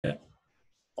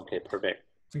Okay, perfect.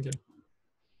 Thank you.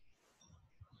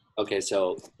 Okay,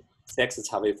 so thanks,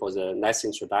 Tavi, for the nice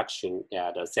introduction,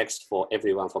 and thanks for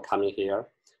everyone for coming here.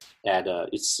 And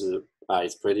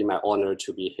it's pretty my honor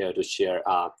to be here to share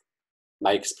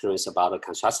my experience about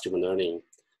contrastive learning.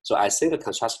 So I think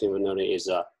contrastive learning is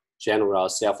a general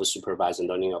self-supervised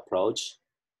learning approach.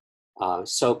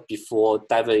 So before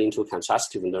diving into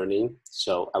contrastive learning,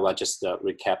 so I will just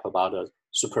recap about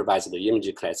supervised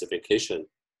image classification.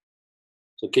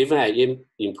 So given an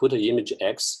input image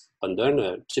X, a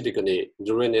learner, typically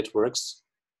neural networks,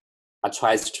 are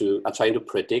trying to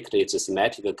predict its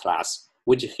semantic class,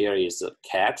 which here is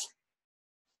cat.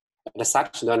 And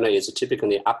such learner is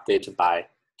typically updated by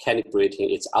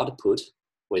calibrating its output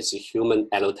with human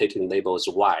annotated labels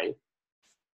Y.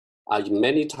 In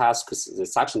many tasks,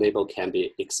 such label can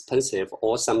be expensive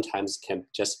or sometimes can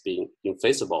just be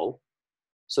infeasible.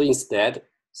 So instead,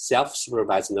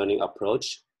 self-supervised learning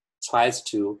approach tries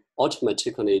to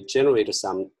automatically generate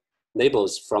some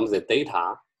labels from the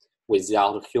data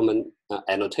without human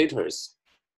annotators.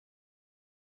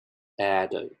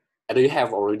 And you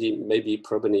have already,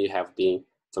 probably have been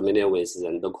familiar with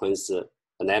the Lequin's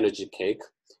analogy cake,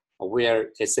 where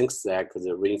he thinks that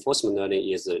the reinforcement learning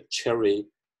is a cherry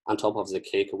on top of the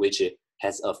cake, which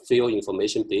has a few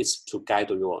information bits to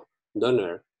guide your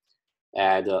learner.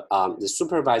 And the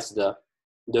supervised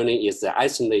learning is the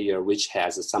icing layer, which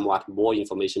has somewhat more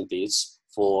information bits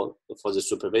for the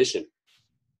supervision.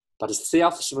 But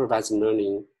self-supervised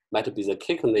learning might be the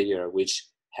cake layer, which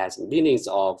has millions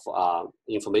of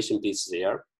information bits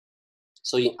there.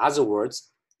 So in other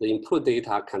words, the input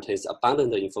data contains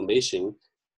abundant information,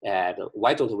 and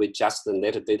why don't we just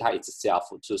let the data itself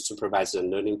to supervise the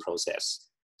learning process?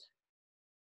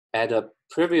 And a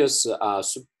previous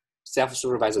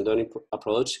self-supervised learning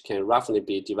approach can roughly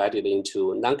be divided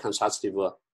into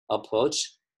non-contrastive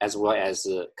approach as well as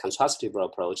contrastive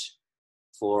approach.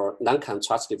 For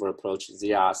non-contrastive approach,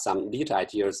 there are some neat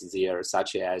ideas there,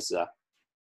 such as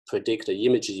predict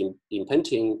image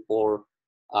imprinting or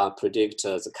predict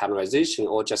the colorization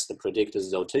or just predict the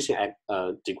rotation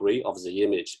degree of the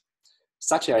image.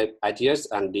 Such ideas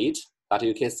are neat, but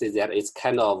you can see that it's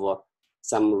kind of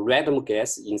some random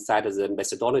guess inside the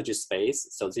methodology space.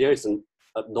 So there is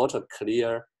not a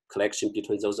clear connection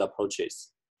between those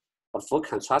approaches. But for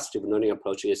contrastive learning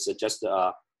approach, it's just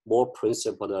a more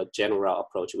principled general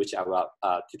approach, which I will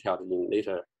detail in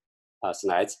later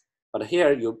slides. But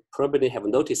here you probably have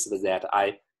noticed that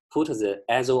I put the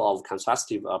ISO of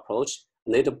contrastive approach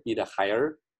a little bit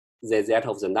higher than that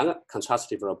of the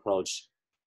non-contrastive approach.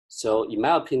 So in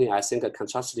my opinion, I think a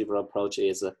contrastive approach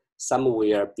is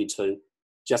somewhere between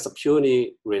just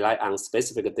purely rely on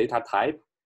specific data type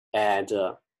and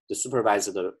the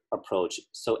supervised approach.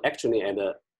 So actually, and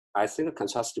I think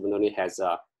contrastive learning has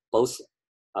both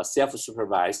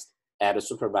self-supervised and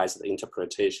supervised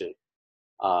interpretation.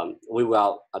 We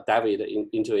will dive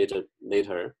into it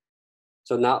later.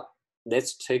 So now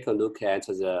let's take a look at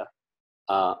the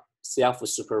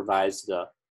self-supervised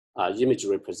image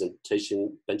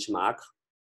representation benchmark.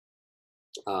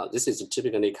 This is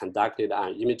typically conducted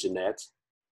on ImageNet.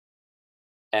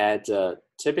 And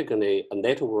typically a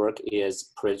network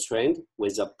is pre-trained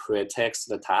with a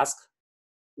pretext task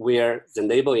where the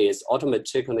label is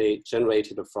automatically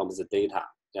generated from the data,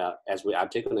 as we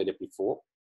articulated before.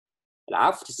 And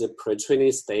after the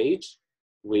pre-training stage,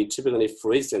 we typically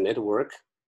freeze the network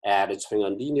and train a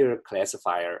linear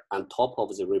classifier on top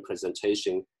of the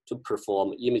representation to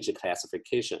perform image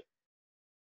classification.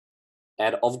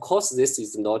 And of course, this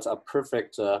is not a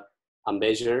perfect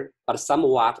measure, but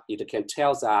somewhat it can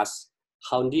tell us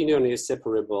how linearly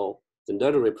separable the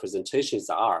learner representations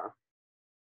are.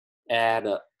 And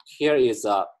here is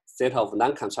a set of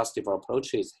non-contrastive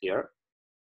approaches here.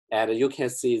 And you can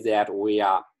see that we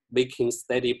are making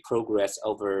steady progress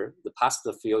over the past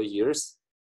few years.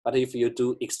 But if you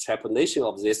do extrapolation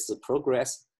of this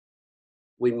progress,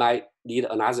 we might need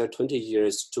another 20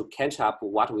 years to catch up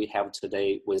what we have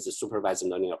today with the supervised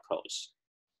learning approach.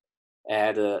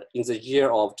 And in the year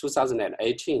of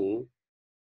 2018,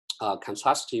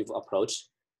 contrastive approach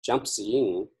jumps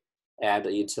in, and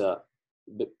it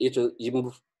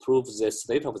improves the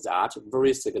state of the art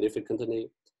very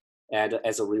significantly. And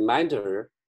as a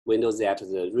reminder, we know that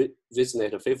the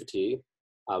ResNet 50,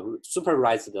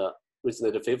 supervised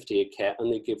ResNet 50 can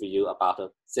only give you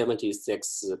about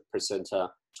 76%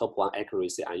 top one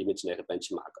accuracy on ImageNet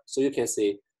benchmark. So you can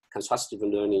see contrastive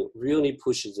learning really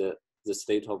pushes the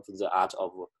state of the art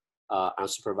of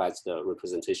unsupervised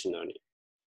representation learning.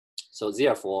 So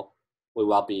therefore, we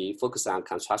will be focused on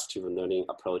contrastive learning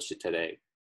approach today.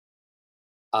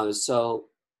 So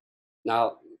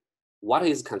now what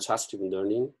is contrastive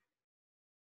learning?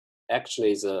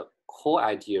 Actually, the core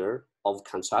idea of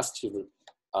contrastive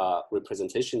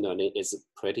representation learning is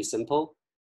pretty simple.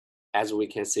 As we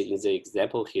can see in the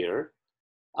example here,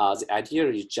 the idea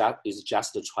is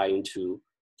just trying to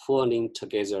pulling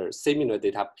together similar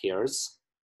data pairs,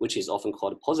 which is often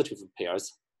called positive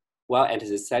pairs, while at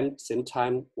the same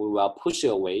time, we will push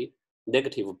away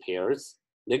negative pairs,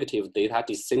 negative data,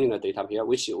 dissimilar data pair,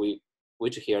 which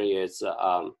here is,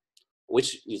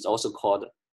 which is also called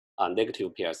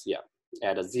negative pairs, yeah.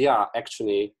 And there are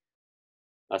actually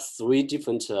 3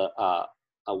 different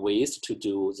ways to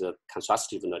do the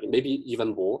contrastive learning, maybe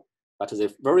even more. But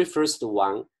the very first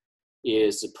one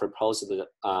is proposed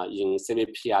in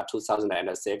CVPR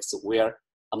 2006, where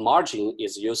a margin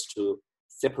is used to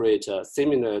separate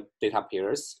similar data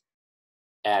pairs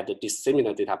and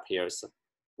dissimilar data pairs,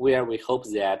 where we hope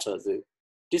that the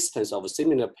distance of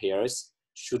similar pairs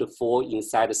should fall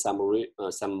inside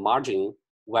some margin,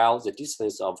 while the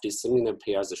distance of dissimilar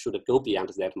pairs should go beyond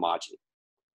that margin.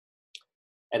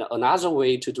 And another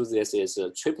way to do this is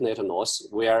triplet loss,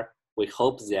 where we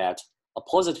hope that a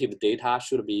positive data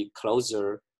should be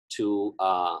closer to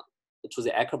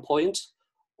the anchor point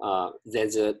than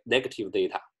the negative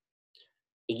data.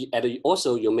 And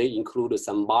also, you may include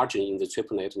some margin in the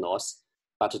triplet loss,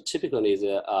 but typically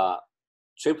the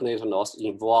triplet loss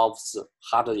involves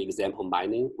harder example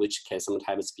mining, which can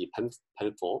sometimes be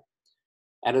painful.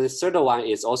 And the third one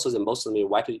is also the mostly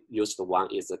widely used one,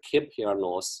 is the k-pair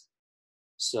loss.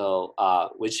 So,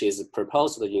 which is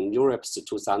proposed in Europe's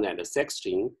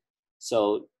 2016.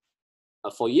 So,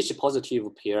 for each positive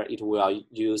pair, it will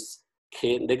use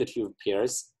k negative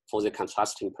pairs for the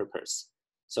contrasting purpose.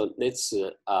 So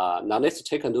now let's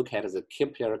take a look at the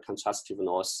k-pair contrastive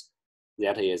loss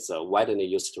that is widely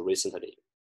used recently.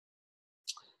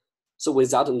 So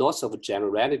without loss of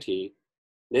generality,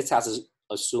 let's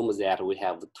assume that we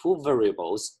have 2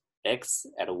 variables, x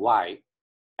and y,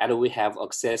 and we have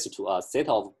access to a set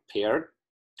of paired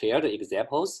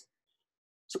examples.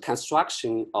 So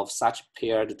construction of such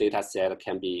paired data set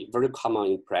can be very common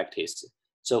in practice.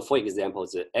 So for example,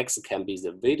 the x can be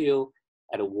the video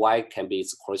and y can be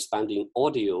its corresponding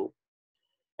audio.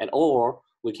 And or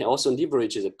we can also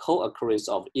leverage the co-occurrence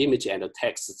of image and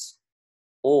texts.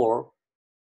 Or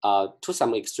to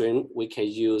some extreme, we can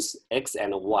use x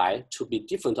and y to be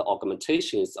different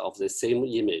augmentations of the same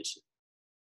image.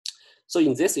 So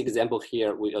in this example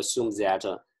here, we assume that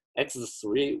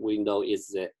x3 we know is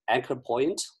the anchor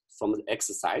point from the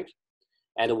x side.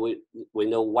 And we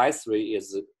know y3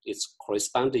 is its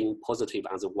corresponding positive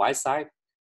on the y side,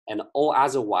 and all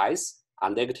other y's are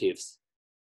negatives.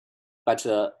 But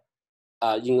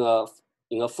in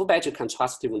a full batch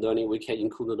contrastive learning, we can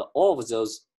include all of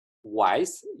those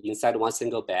y's inside one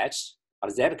single batch,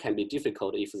 but that can be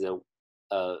difficult if the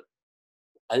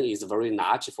n is very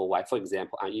large for y, for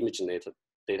example, an ImageNet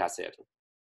data set.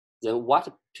 Then what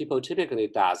people typically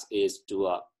does is do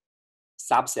a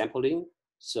subsampling.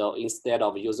 So instead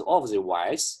of using all of the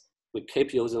y's, we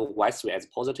keep using y3 as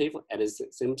positive. At the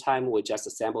same time, we just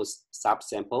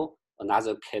subsample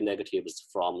another k negatives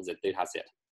from the data set.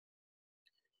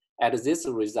 And this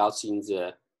results in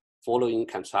the following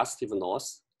contrastive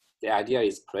loss. The idea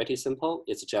is pretty simple.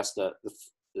 It's just the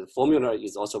formula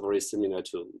is also very similar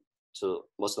to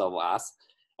most of us.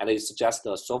 And it's just a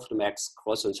softmax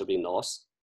cross-interval loss.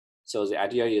 So the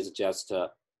idea is just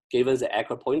given the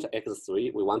anchor point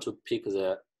x3, we want to pick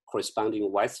the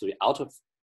corresponding y3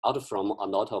 out from a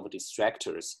lot of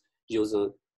distractors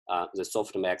using the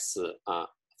softmax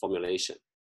formulation.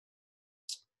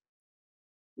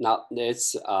 Now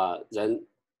let's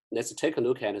take a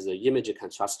look at the image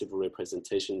contrastive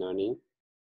representation learning.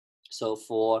 So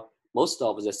for most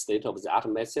of the state-of-the-art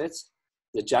methods,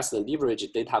 they just leverage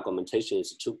data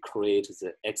augmentations to create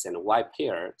the x and y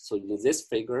pair. So in this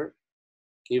figure,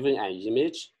 given an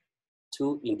image,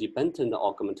 2 independent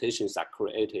augmentations are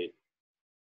created.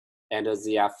 And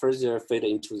they are further fed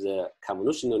into the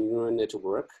convolutional neural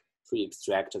network to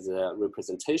extract the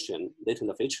representation,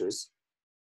 latent features.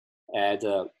 And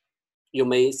you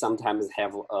may sometimes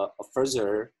have a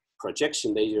further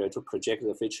projection layer to project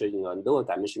the feature in a lower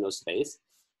dimensional space.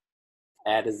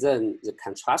 And then the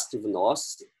contrastive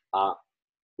loss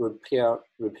repair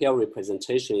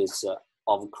representations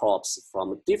of crops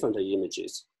from different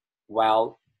images,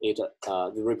 while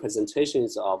the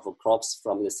representations of crops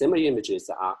from the same images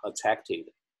are attracted.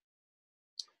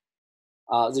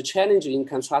 The challenge in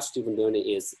contrastive learning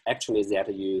is actually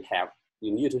that you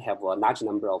need to have a large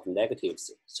number of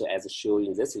negatives. So as shown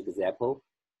in this example,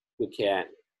 you can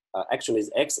actually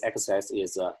the x-axis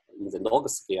is in the log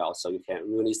scale. So you can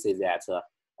really see that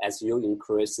as you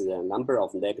increase the number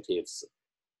of negatives,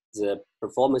 the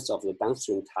performance of the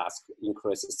downstream task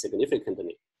increases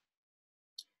significantly.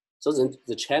 So then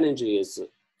the challenge is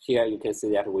here you can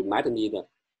see that we might need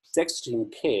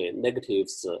 16K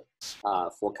negatives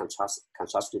for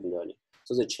contrastive learning.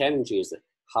 So the challenge is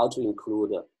how to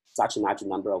include such a large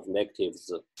number of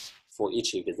negatives for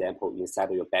each example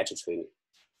inside your batch training.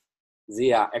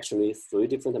 There are actually 3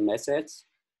 different methods,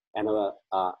 and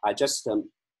I just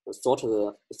sort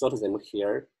them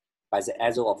here by the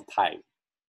arrow of time.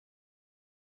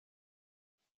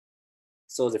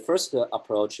 So the first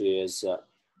approach is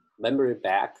memory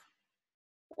back,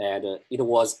 and it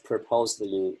was proposed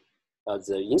in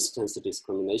the instance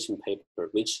discrimination paper,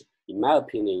 which in my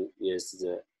opinion is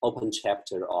the open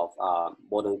chapter of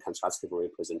modern contrastive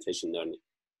representation learning.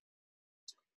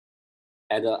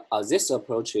 And this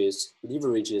approach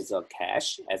leverages a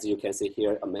cache, as you can see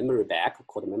here, a memory back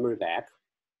called memory back.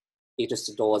 It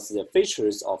stores the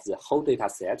features of the whole data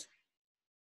set.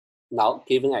 Now,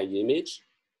 given an image,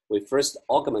 we first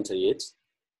augment it,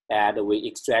 and we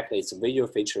extract its visual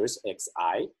features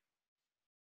xi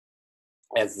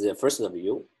as the first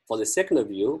view. For the second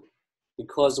view,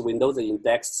 because we know the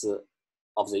index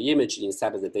of the image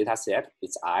inside of the data set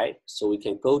is I, so we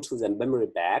can go to the memory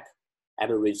back and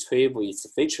retrieve its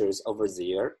features over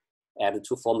there and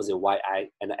to form the yi.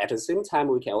 And at the same time,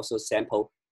 we can also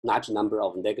sample large number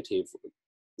of negatives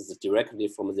directly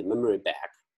from the memory back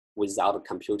without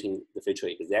computing the feature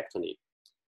exactly.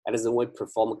 And then we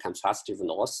perform contrastive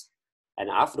loss. And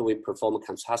after we perform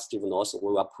contrastive loss,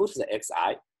 we will put the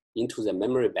xi into the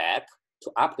memory back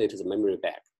to update the memory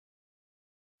back.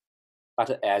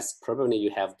 But as probably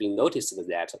you have been noticed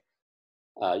that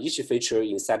each feature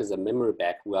inside the memory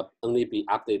back will only be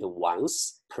updated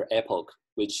once per epoch,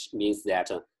 which means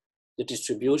that the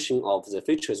distribution of the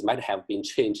features might have been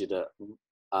changed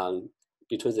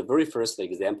between the very first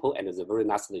example and the very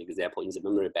last example in the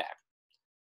memory back.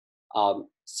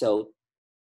 So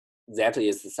that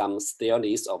is some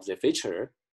staleness of the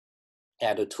feature.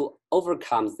 And to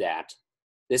overcome that,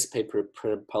 this paper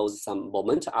proposed some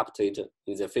moment update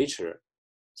in the feature.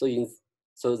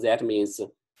 So that means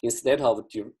instead of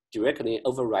directly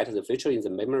overwrite the feature in the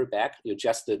memory back, you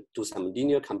just do some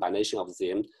linear combination of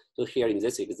them. So here in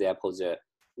this example, the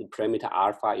parameter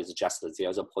alpha is just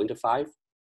 0.5.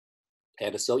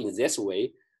 And so in this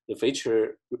way, the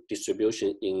feature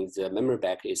distribution in the memory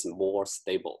back is more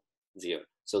stable there,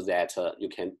 so that you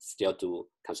can still do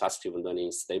contrastive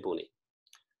learning stably.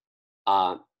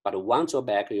 But one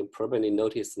drawback you probably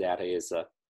notice that is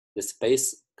the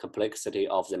space complexity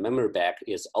of the memory back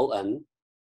is ON,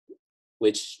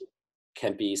 which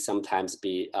can be sometimes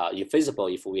be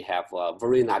infeasible if we have a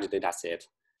very large data set.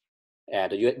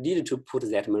 And you need to put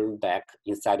that memory back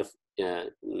inside of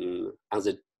on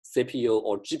the CPU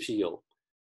or GPU.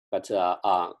 But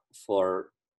for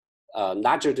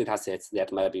larger data sets,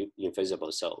 that might be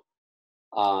infeasible. So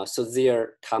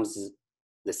there comes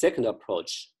the second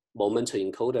approach, moment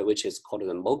encoder, which is called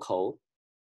the MoCo.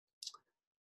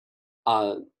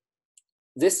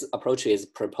 This approach is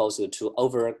proposed to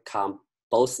overcome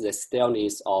both the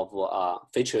staleness of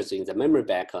features in the memory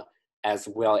back as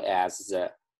well as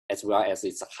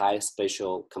its high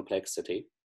spatial complexity.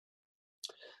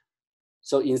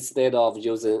 So instead of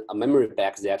using a memory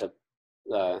back that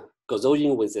goes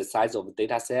in with the size of the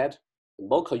data set,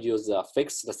 MoCo uses a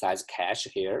fixed size cache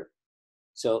here.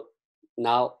 So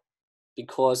now,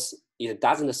 because it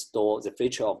doesn't store the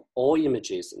feature of all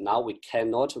images, now we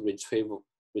cannot retrieve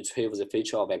the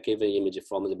feature of a given image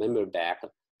from the memory back.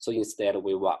 So instead,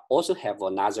 we will also have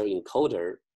another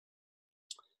encoder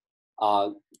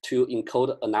to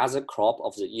encode another crop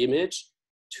of the image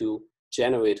to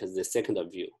generate the second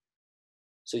view.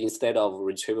 So instead of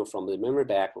retrieval from the memory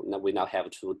back, we now have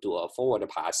to do a forward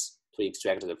pass to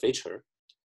extract the feature.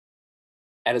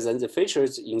 And then the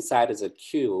features inside the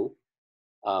queue,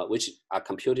 which are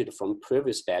computed from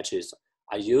previous batches,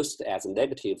 are used as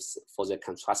negatives for the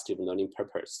contrastive learning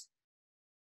purpose.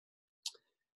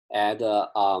 And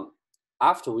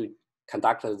after we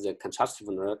conducted the contrastive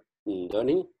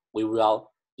learning, we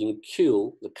will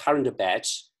enqueue the current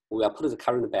batch. We will put the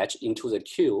current batch into the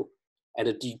queue and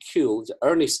dequeue the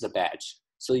earliest batch.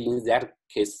 So in that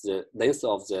case, the length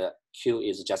of the queue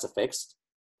is just fixed.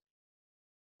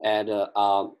 And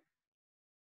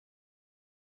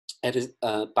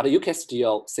but you can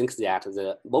still think that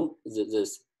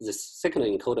the second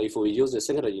encoder, if we use the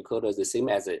second encoder the same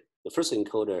as the first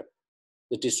encoder,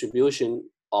 the distribution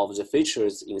of the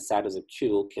features inside of the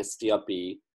queue can still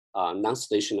be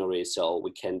non-stationary, so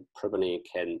we can probably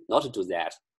cannot do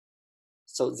that.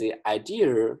 So the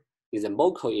idea in the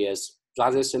MoCo is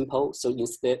rather simple. So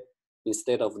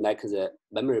instead of like the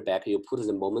memory back, you put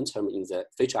the momentum in the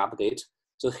feature update.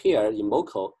 So here in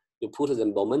Moco, you put the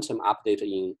momentum update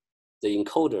in the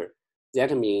encoder.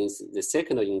 That means the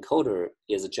second encoder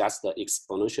is just the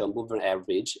exponential moving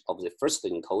average of the first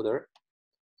encoder.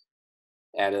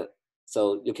 And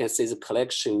so you can see the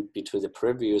collection between the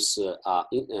previous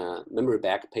memory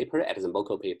back paper and the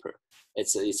Moco paper.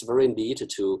 It's very neat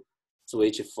to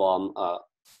switch from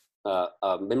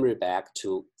a memory back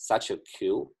to such a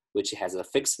queue, which has a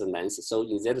fixed length. So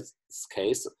in this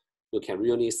case, you can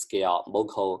really scale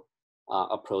Moco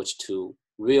approach to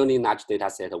really large data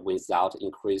set without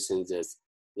increasing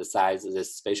the size, the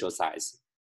spatial size.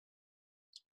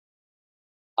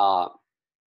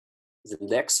 The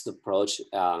next approach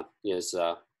is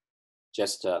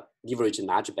just leverage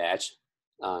large batch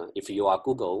if you are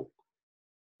Google.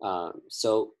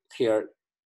 So here,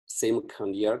 same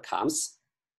clear comes.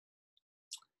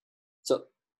 So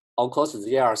of course,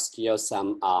 there are still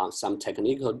some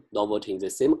technical novelty in the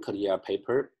same clear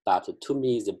paper, but to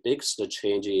me, the biggest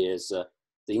change is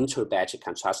the inter-batch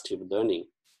contrastive learning,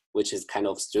 which is kind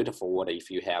of straightforward if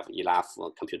you have enough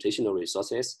computational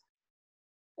resources.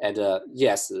 And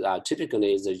yes,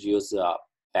 typically they use a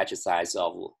batch size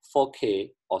of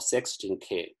 4K or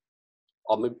 16K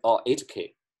or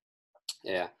 8K.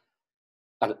 Yeah,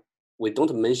 but we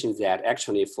don't mention that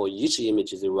actually for each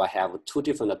image, they will have two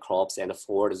different crops and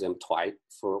forward them twice,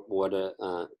 forward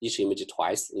each image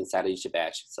twice inside each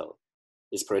batch. So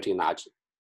it's pretty large.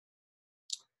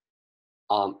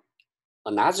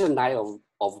 Another line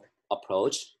of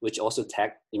approach, which also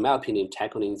in my opinion,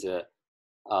 tackling the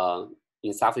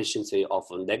insufficiency of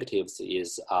negatives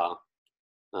is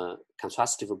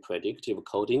contrastive predictive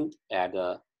coding at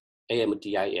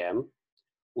AMDIM,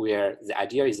 where the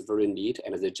idea is very neat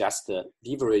and they just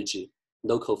leverage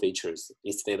local features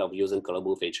instead of using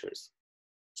global features.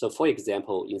 So for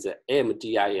example, in the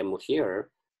AMDIM here,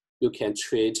 you can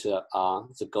treat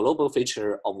the global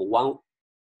feature of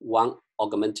one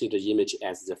augmented image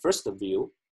as the first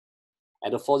view.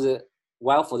 And for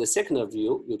the second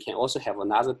view, you can also have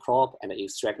another crop and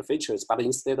extract features, but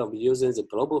instead of using the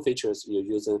global features, you're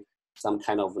using some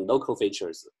kind of local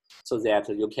features so that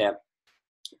you can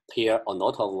pair a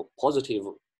lot of positive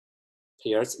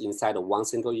pairs inside of one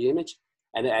single image.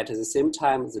 And at the same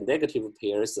time, the negative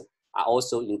pairs are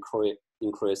also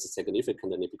increased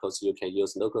significantly because you can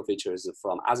use local features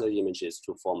from other images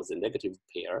to form the negative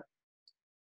pair.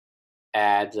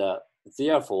 And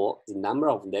therefore, the number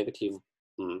of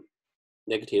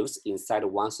negatives inside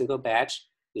one single batch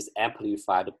is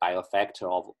amplified by a factor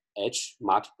of H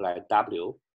multiplied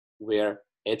W, where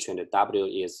H and W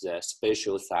is the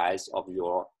spatial size of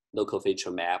your local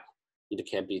feature map. It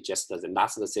can be just the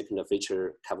last second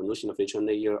feature, convolutional feature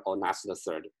layer, or last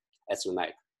third, as you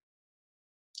like.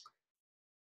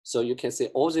 So you can see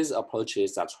all these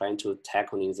approaches are trying to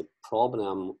tackle the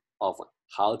problem of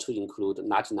how to include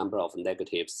large number of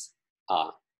negatives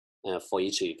for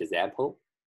each example.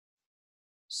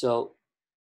 So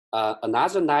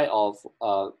another line of,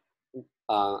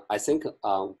 I think,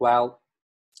 while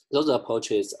those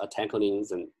approaches are tackling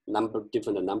the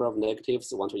different number of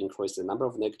negatives, want to increase the number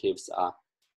of negatives,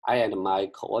 I and my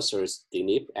co-authors,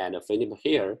 Dilip and Philip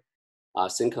here,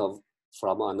 think of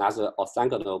from another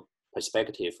orthogonal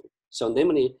perspective. So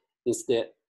namely,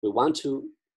 instead, we want to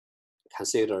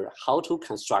consider how to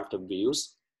construct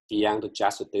views beyond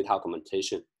just data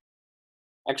augmentation.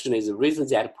 Actually, the reason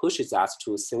that pushes us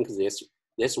to think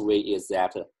this way is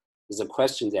that the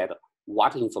question that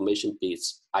what information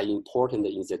bits are important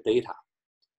in the data.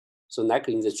 So like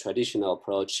in the traditional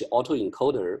approach,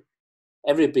 autoencoder,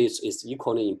 every bit is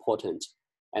equally important.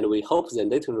 And we hope the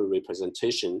literal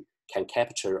representation can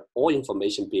capture all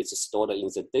information bits stored in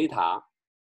the data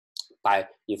by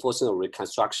enforcing a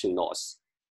reconstruction loss.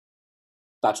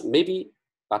 But we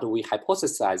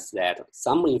hypothesize that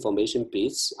some information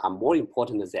bits are more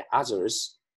important than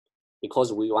others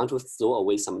because we want to throw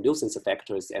away some nuisance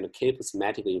factors and keep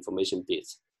semantic information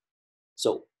bits.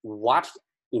 So what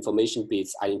information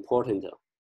bits are important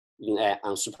in an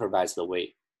unsupervised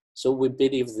way? So we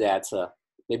believe that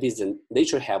maybe the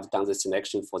nature have done the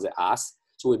selection for us.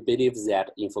 So we believe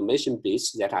that information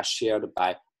bits that are shared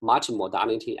by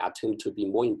multimodality are tend to be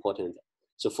more important.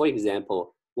 So for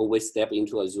example, when we step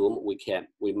into a room,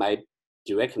 we might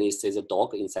directly see the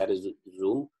dog inside the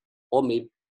room, or maybe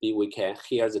we can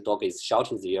hear the dog is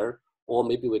shouting there, or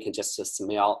maybe we can just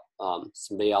smell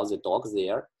the dog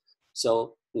there.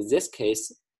 So in this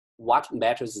case, what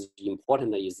matters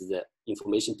important is the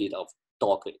information bit of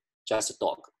dog, just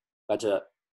dog. But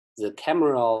the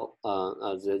camera,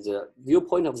 the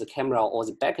viewpoint of the camera or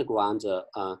the background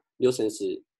nuisance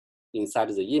inside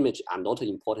the image are not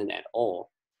important at all.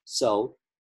 So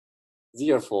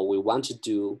therefore, we want to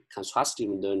do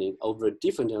contrastive learning over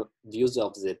different views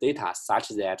of the data such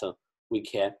that we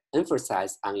can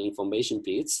emphasize on information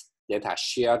bits that are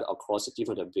shared across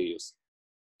different views.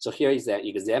 So here is an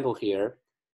example here.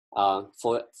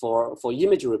 For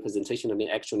image representation learning,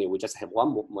 actually, we just have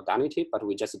one modality, but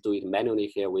we just do it manually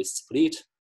here. We split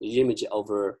the image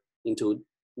over into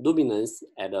luminance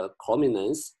and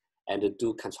chrominance and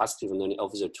do contrastive learning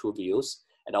of the two views.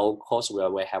 And of course,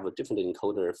 we have a different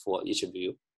encoder for each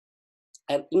view.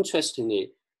 And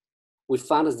interestingly, we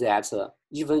found that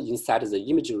even inside the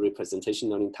image representation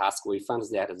learning task, we found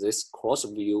that this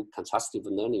cross-view contrastive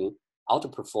learning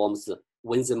outperforms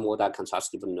Windsor model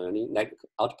contrastive learning, like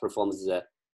outperforms the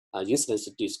instance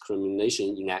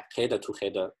discrimination in a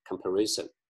head-to-head comparison,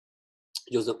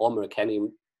 using all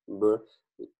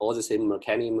the same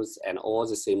mechanisms and all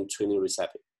the same training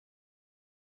recipe.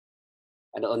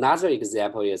 And another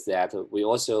example is that we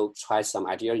also try some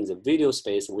idea in the video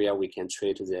space where we can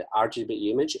treat the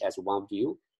RGB image as one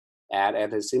view. And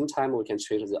at the same time, we can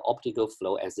treat the optical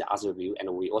flow as the other view.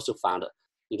 And we also found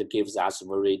it gives us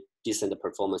very decent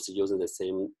performance using the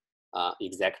same,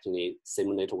 exactly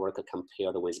same network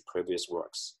compared with previous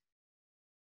works.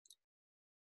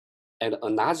 And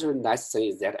another nice thing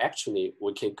is that actually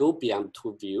we can go beyond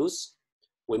two views.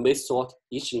 We may sort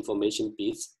each information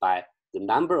bits by the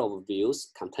number of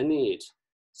views containing it.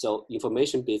 So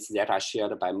information bits that are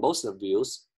shared by most of the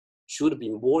views should be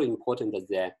more important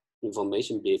than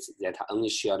information bits that are only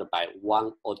shared by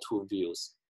one or two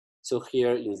views. So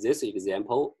here in this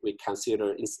example, we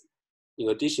consider, in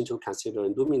addition to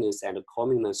considering luminance and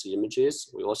chrominance images,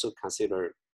 we also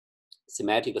consider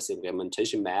thematic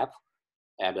segmentation map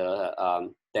and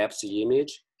depth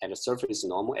image and surface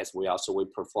normal as well. So we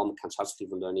perform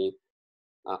contrastive learning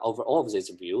over all of these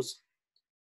views.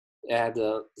 And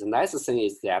the nice thing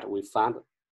is that we found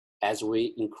as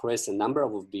we increase the number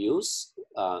of views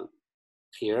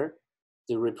here,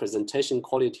 the representation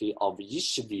quality of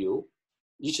each view,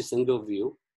 each single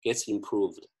view gets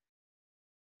improved.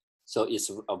 So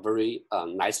it's a very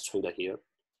nice trend here.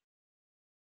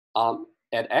 And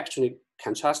actually,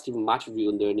 contrastive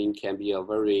multi-view learning can be a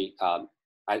very,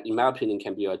 in my opinion,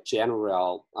 can be a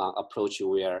general approach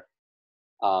where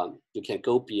you can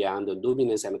go beyond the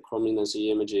luminance and chrominance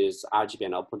images, RGB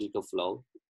and optical flow.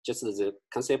 Just the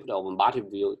concept of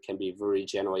multi-view can be very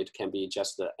general. It can be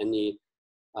just any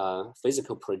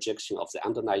physical projection of the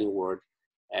underlying world,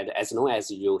 and as long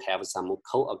as you have some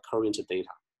co-occurrent data.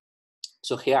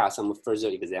 So here are some further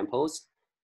examples.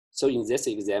 So in this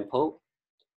example,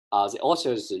 the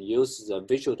authors use the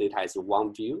visual data as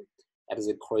one view and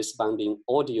the corresponding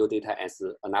audio data as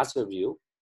another view.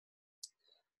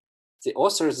 The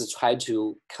authors try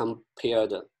to compare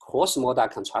the cross-modal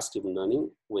contrastive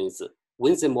learning with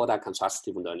Windsor model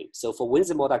contrastive learning. So for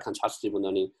Windsor model contrastive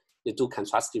learning, they do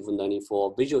contrastive learning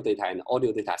for visual data and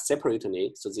audio data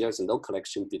separately. So there's no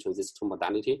connection between these two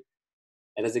modalities.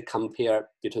 And as they compare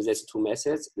between these two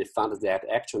methods, they found that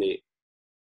actually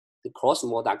the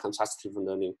cross-modal contrastive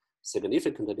learning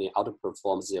significantly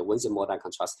outperforms the Windsor model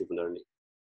contrastive learning.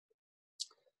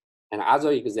 And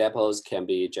other examples can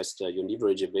be just you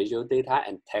leverage visual data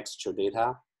and texture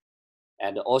data.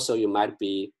 And also you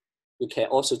can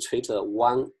also treat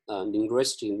one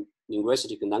linguistic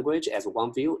language as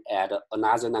one view and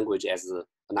another language as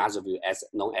another view, as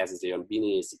long as their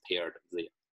meaning is paired there.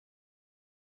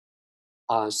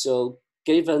 So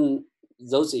given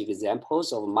those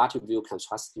examples of multi-view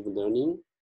contrastive learning,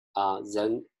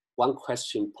 then one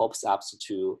question pops up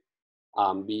to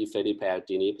me, Philip, and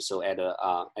Dinip, so at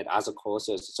other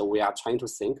courses. So we are trying to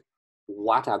think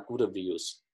what are good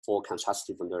views for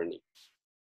contrastive learning.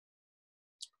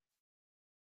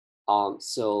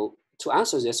 So to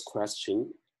answer this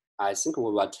question, I think we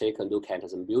will take a look at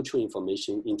the mutual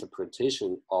information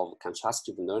interpretation of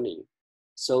contrastive learning.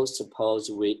 So suppose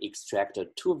we extract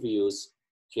two views,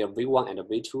 here V1 and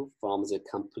V2 from the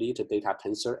complete data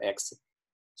tensor X.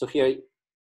 So here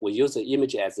we use the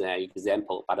image as an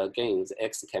example, but again, the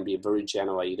X can be very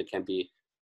general. It can be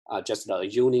just a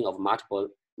union of multiple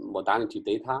modality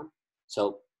data.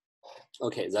 So,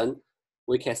 okay, then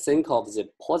we can think of the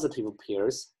positive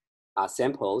pairs are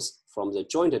samples from the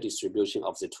joint distribution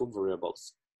of the two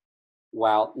variables,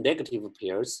 while negative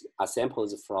pairs are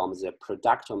samples from the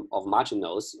product of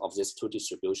marginals of these two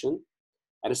distributions.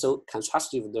 And so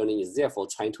contrastive learning is therefore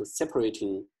trying to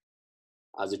separating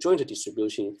the joint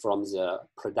distribution from the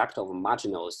product of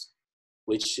marginals,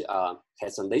 which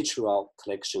has a natural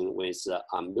connection with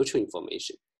mutual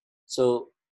information. So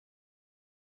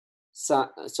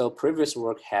previous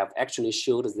work have actually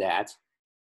showed that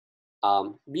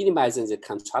minimizing the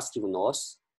contrastive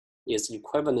noise is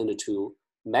equivalent to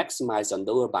maximize the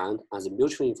lower bound on the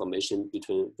mutual information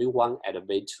between V1 and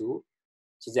V2.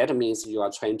 So that means you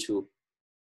are trying to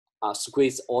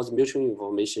squeeze all the mutual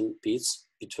information bits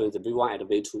between the V1 and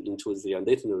V2 into their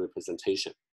linear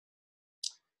representation.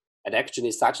 And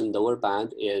actually such a lower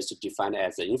bound is defined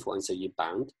as the influencer E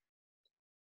bound.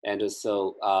 And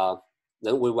so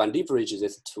then we want to leverage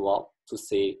this tool to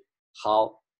see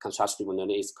how contrastive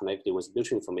learning is connected with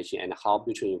mutual information and how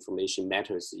mutual information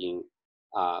matters in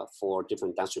for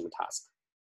different downstream tasks.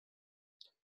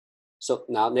 So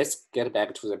now let's get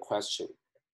back to the question.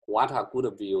 What are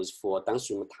good views for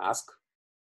downstream tasks?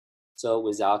 So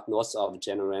without loss of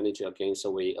generality again, so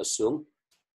we assume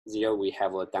there we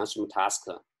have a downstream task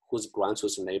whose ground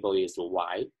truth label is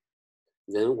Y.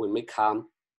 Then we may come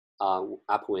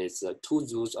up with two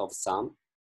rules of thumb.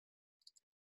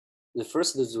 The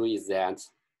first rule is that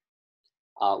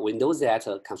we know that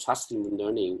contrastive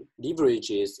learning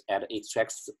leverages and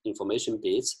extracts information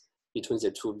bits between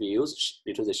the two views,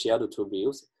 between the shared two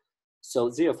views.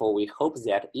 So therefore, we hope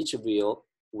that each view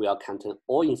will contain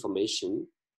all information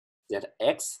that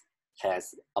X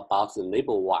has about the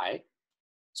label Y.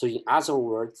 So in other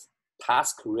words,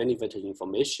 task-relevant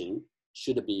information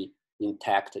should be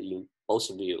intact in both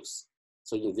views.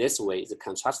 So in this way, the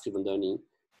contrastive learning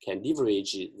can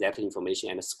leverage that information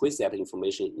and squeeze that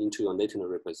information into your linear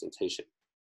representation.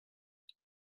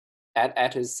 And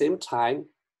at the same time,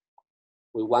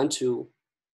 we want to,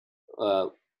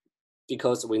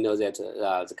 because we know that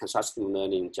the contrastive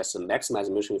learning just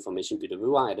maximizes mutual information between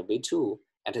V1 and V2,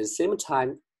 at the same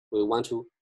time, we want to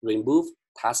remove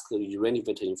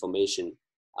task-relevant information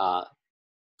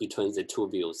between the two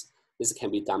views. This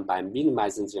can be done by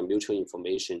minimizing the mutual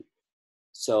information.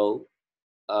 So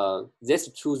these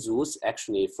two rules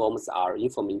actually forms our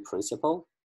InfoMin principle.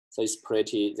 So it's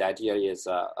pretty, the idea is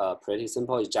pretty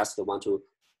simple. You just want to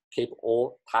keep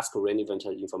all task-relevant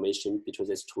information between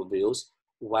these two views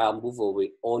while move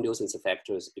away all nuisance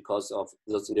factors because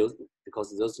those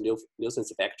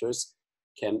nuisance factors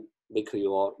can make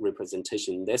your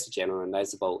representation less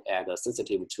generalizable and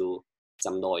sensitive to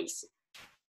some noise.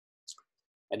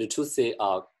 And to see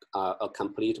a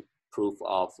complete proof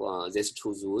of these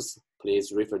two rules,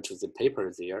 please refer to the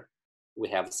paper there. We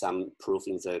have some proof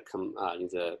in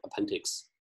the appendix.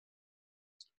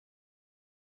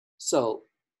 So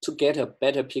to get a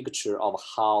better picture of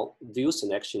how view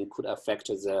selection could affect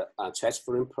the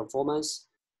transferring performance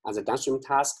on the downstream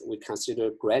task, we consider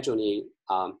gradually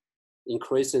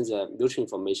increasing the mutual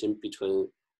information between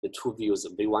the two views,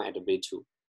 V1 and V2.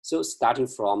 So starting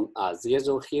from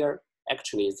 0 here,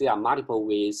 actually there are multiple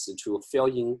ways to fill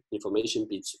in information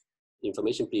bits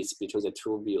between the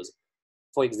two views.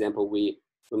 For example, we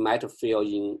might fill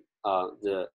in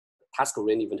the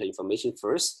task-relevant information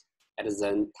first, and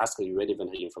then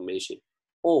task-irrelevant information,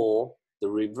 or the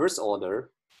reverse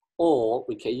order, or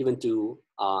we can even do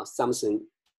something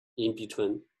in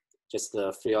between, just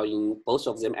fill in both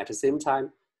of them at the same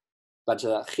time. But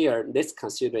here, let's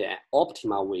consider an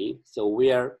optimal way. So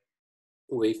where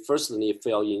we firstly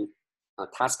fill in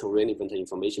task-relevant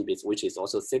information bits, which is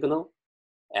also signal,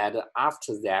 and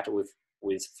after that,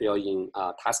 we fill in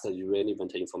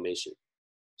task-irrelevant information.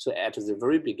 So at the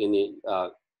very beginning,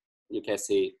 you can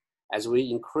see as we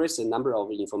increase the number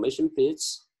of information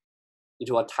bits, it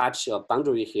will touch a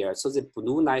boundary here. So the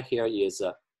blue line here is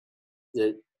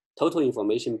the total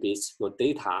information bits your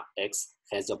data X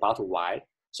has about Y.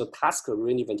 So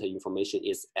task-relevant information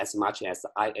is as much as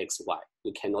IXY.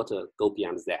 You cannot go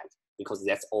beyond that because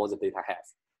that's all the data have.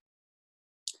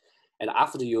 And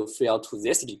after you fill to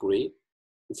this degree,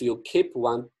 if you keep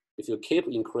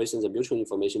increasing the mutual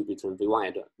information between V1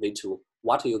 and V2,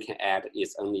 what you can add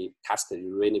is only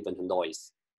task-relevant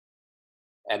noise.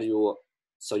 And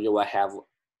so you will have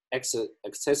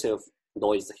excessive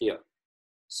noise here.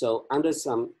 So under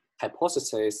some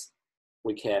hypothesis,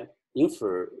 we can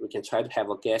try to have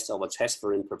a guess of a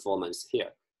transferring performance here.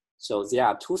 So there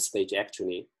are two stages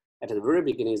actually. At the very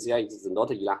beginning, there is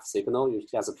not enough signal. You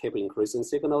just keep increasing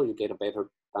signal, you get a better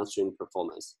downstream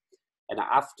performance. And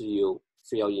after you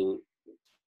fill in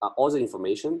all the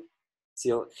information,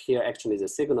 so here actually the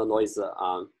signal noise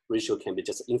ratio can be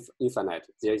just infinite.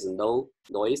 There is no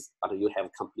noise, but you have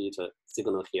complete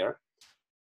signal here.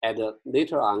 And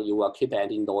later on, you will keep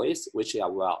adding noise, which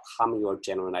will harm your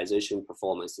generalization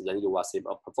performance. Then you will see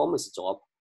a performance drop.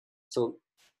 So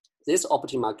this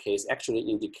optimal case actually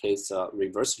indicates a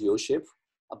reverse U-shape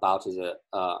about the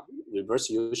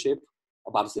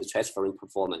transferring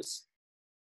performance.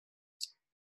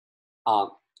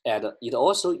 And it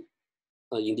also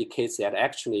indicates that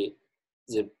actually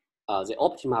the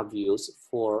optimal views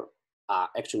for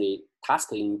actually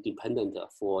task independent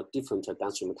for different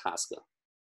downstream tasks,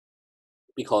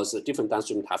 because different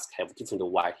downstream tasks have different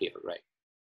Y here, right?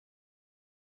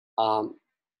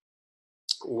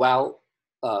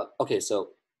 Okay, so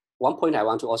one point I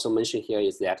want to also mention here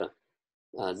is that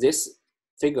this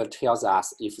figure tells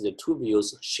us if the two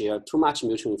views share too much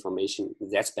mutual information,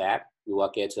 that's bad. You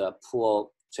will get a poor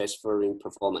transferring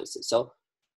performance. So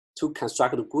to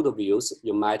construct good views,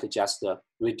 you might just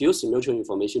reduce mutual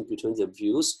information between the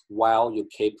views while you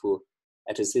keep,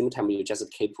 at the same time, you just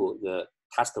keep the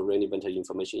task relevant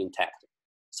information intact.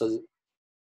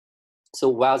 So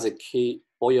while the key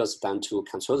boils down to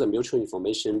control the mutual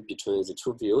information between the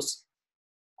two views,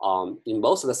 in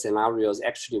most of the scenarios,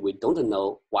 actually, we don't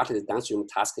know what the downstream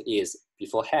task is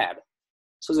beforehand.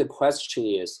 So the question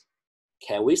is,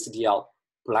 can we still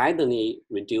blindly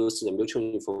reduce the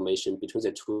mutual information between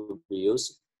the two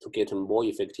views to get more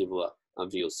effective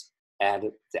views?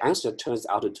 And the answer turns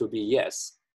out to be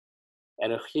yes.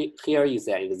 And here is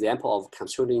an example of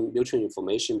controlling mutual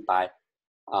information by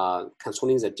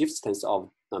controlling the distance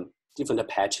of different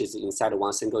patches inside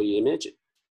one single image.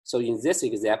 So in this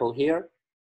example here,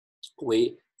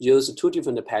 we use two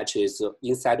different patches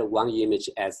inside one image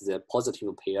as the positive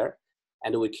pair,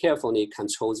 and we carefully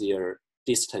control their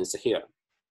distance here.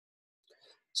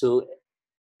 So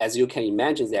as you can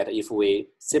imagine that if we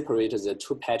separate the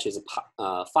two patches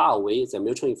far away, the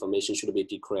mutual information should be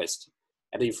decreased.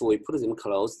 And if we put them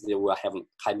close, they will have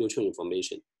high mutual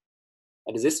information.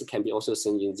 And this can be also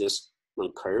seen in this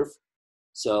curve.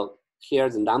 So here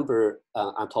the number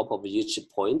on top of each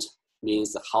point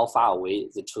means how far away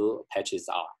the two patches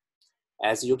are.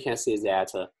 As you can see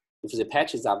that if the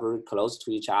patches are very close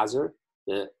to each other,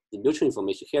 the mutual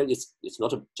information here is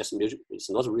not just mutual, it's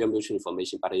not real mutual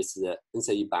information, but it's the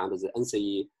NCE bound, the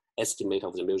NCE estimate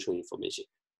of the mutual information.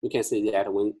 You can see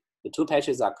that when the two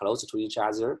patches are close to each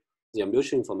other, their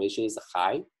mutual information is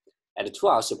high. And to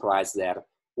our surprise that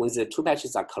when the two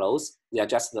patches are close, they are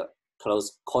just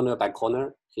close corner by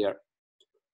corner here,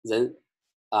 then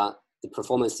the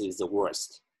performance is the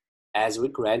worst. As we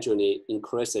gradually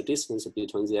increase the distance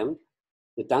between them,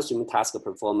 the downstream task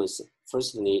performance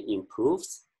firstly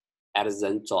improves and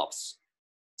then drops.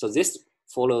 So this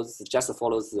just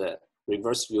follows the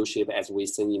reverse U-shape as we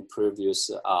seen in previous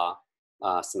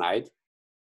slide.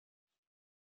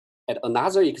 And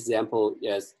another example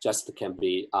is just can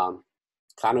be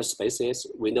kernel spaces.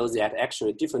 We know that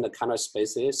actually different kernel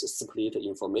spaces split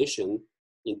information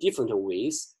in different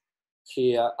ways.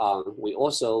 Here we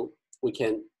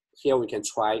can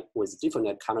try with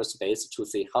different kernel space to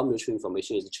see how mutual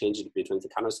information is changed between the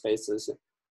kernel spaces.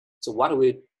 So what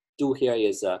we do here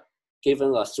is given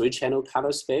a 3-channel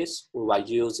kernel space, we will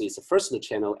use its first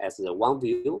channel as the one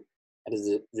view and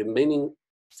the remaining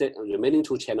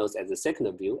 2 channels as the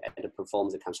second view and perform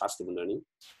the contrastive learning.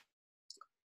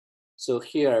 So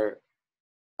here,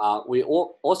 we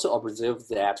also observe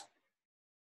that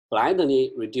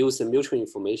blindly reduce the mutual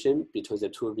information between the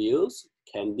two views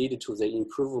can lead to the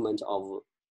improvement of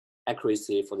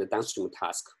accuracy for the downstream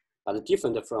task. But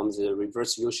different from the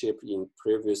reverse U-shape in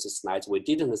previous slides, we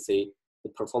didn't see the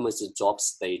performance drop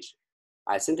stage.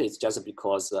 I think it's just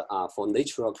because for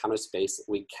natural kernel space,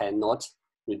 we cannot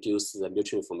reduce the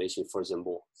mutual information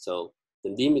furthermore. So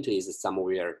the limit is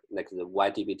somewhere like the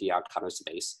YDVDR kernel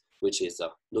space, which is a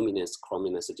luminance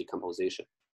chrominance decomposition.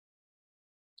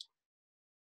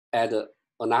 And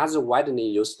another widely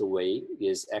used way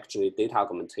is actually data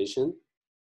augmentation,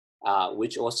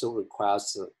 which also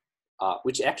requires,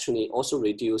 which actually also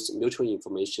reduce mutual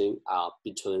information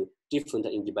between different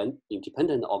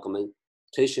independent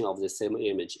augmentation of the same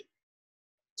image.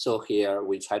 So here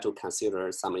we try to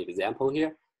consider some example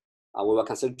here. We will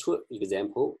consider 2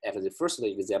 examples. And the first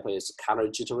example is color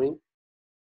jittering.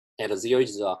 And there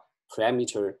is a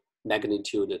parameter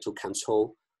magnitude to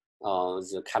control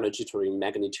the color jittering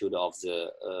magnitude of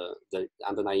the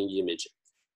underlying image.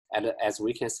 And as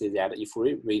we can see that if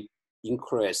we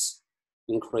increase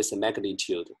the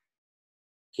magnitude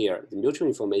here, the mutual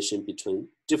information between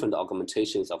different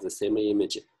augmentations of the same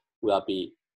image will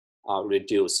be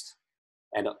reduced.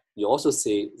 And you also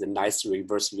see the nice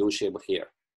reverse U-shape here.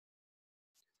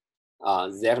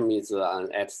 That means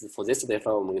for this data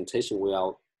augmentation, we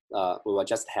will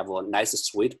just have a nice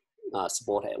sweet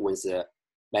spot with the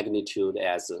magnitude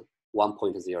as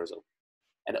 1.00.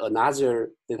 And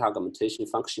another data augmentation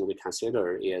function we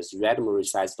consider is random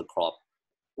resized crop,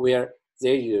 where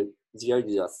there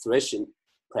is a threshold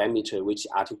parameter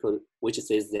which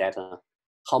says that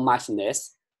how much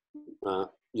less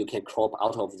you can crop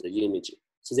out of the image.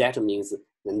 So that means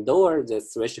the lower the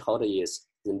threshold is,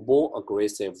 the more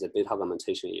aggressive the data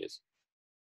augmentation is.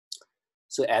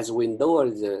 So as we lower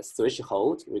the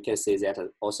threshold, we can say that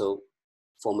also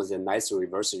forms a nice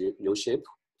reverse U-shape.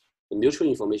 The mutual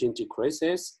information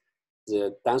decreases,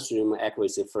 the downstream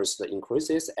accuracy first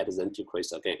increases and then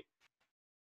decreases again.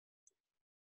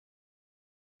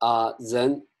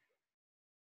 Then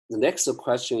the next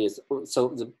question is, so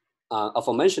the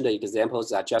aforementioned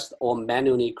examples are just all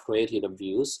manually created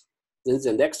views. Then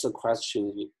the next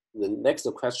question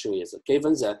is,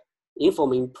 given the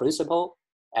InfoMin principle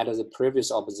and the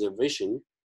previous observation,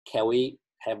 can we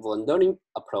have a learning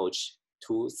approach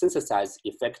to synthesize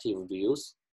effective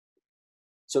views?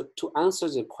 So to answer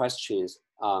the questions,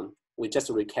 we just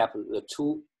recap the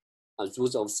two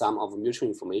rules of thumb of mutual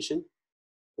information.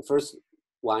 The first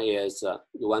one is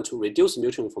you want to reduce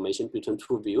mutual information between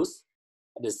two views.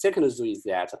 And the second rule is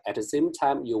that at the same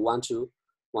time, you want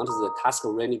the task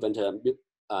relevant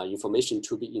information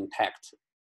to be intact.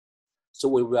 So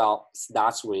we will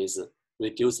start with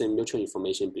reducing mutual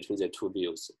information between the two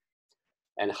views.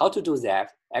 And how to do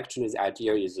that? Actually, the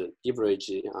idea is leverage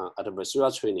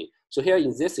adversarial training. So here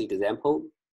in this example,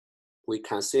 we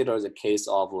consider the case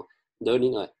of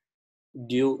learning a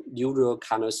neural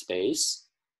kernel space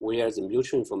where the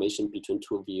mutual information between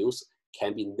two views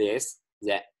can be less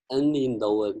than any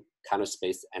known kernel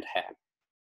space at hand.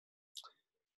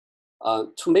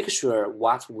 To make sure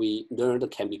what we learned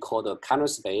can be called a kernel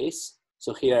space,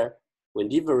 so here we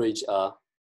leverage a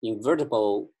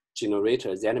invertible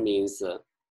generator. That means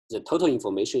the total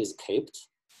information is kept,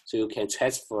 so you can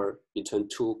transfer between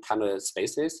two kernel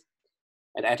spaces.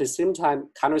 And at the same time,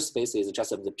 kernel space is just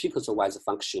the pixel-wise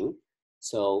function.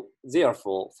 So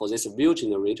therefore, for this view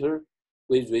generator,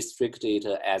 we restrict it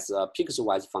as a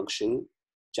pixel-wise function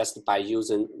just by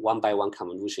using one-by-one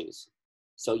convolutions.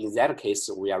 So in that case,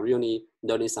 we are really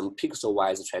learning some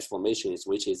pixel-wise transformations,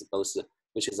 which is a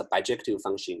bijective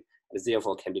function, and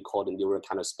therefore can be called a neural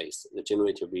kernel space. The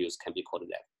generative views can be called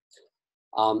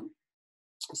that.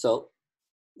 So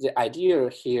the idea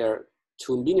here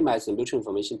to minimize the mutual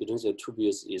information between the two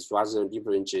views is rather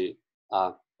leverage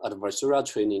adversarial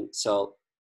training. So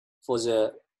for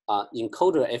the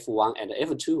encoder F1 and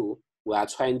F2, we are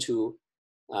trying to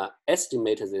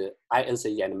estimate the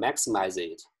INC and maximize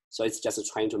it. So it's just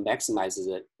trying to maximize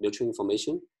the mutual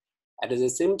information. At the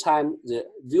same time, the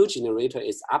view generator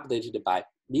is updated by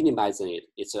minimizing it.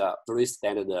 It's a very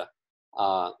standard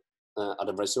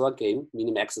adversarial game,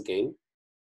 minimax game.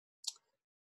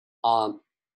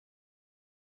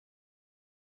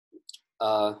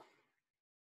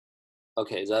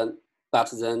 Okay, but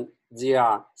then there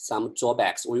are some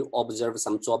drawbacks. We observe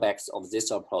some drawbacks of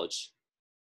this approach.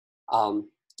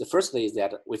 The first is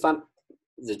that we found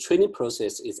the training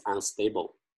process is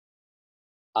unstable.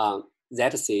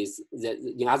 That says that,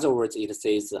 in other words, it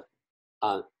says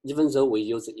even though we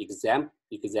use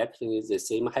exactly the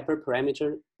same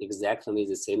hyperparameter, exactly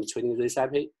the same training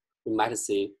recipe, we might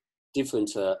see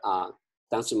different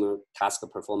downstream task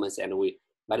performance, and we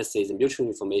might say the mutual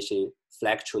information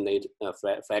fluctuate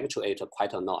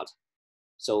quite a lot.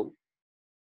 So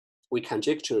we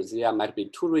conjecture there might be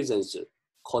two reasons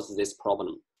cause this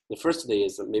problem. The first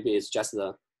is maybe it's just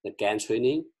the GAN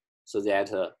training, so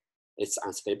that it's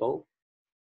unstable.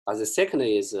 But the second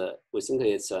is we think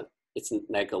it's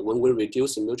like when we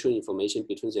reduce mutual information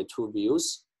between the two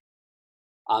views,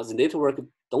 the network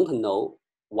don't know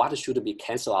what should be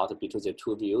canceled out between the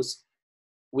two views,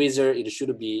 whether it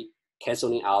should be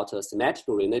canceling out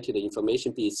semantically related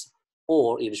information bits,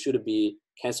 or it should be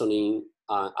canceling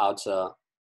out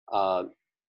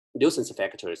nuisance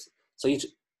factors. So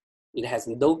it has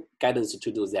no guidance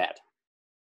to do that.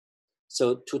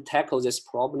 So to tackle this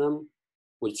problem,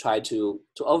 we try to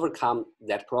overcome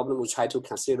that problem. We try to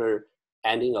consider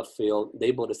adding a few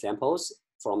labeled samples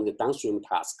from the downstream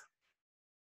task.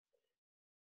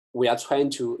 We are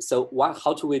trying to,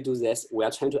 how do we do this? We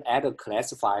are trying to add a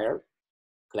classifier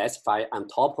on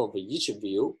top of each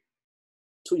view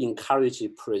to encourage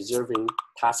preserving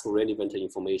task relevant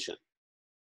information.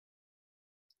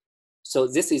 So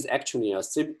this is actually a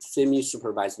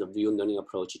semi-supervised view learning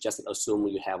approach. Just assume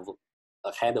you have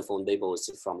a handful of labels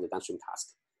from the downstream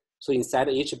task. So inside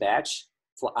each batch,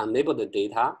 for unlabeled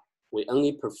data, we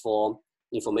only perform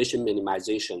information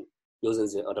minimization using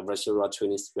the adversarial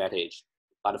training strategy.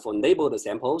 But for labeled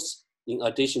samples, in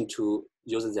addition to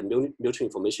using the mutual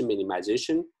information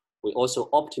minimization, we also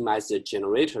optimize the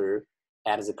generator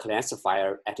and the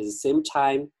classifier at the same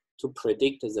time to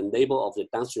predict the label of the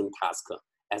downstream task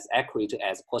as accurate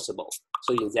as possible.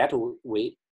 So in that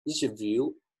way, each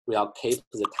view will keep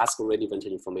the task relevant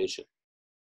information.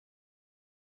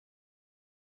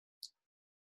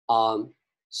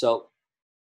 So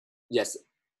yes,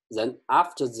 then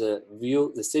after the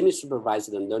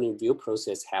semi-supervised learning view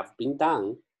process have been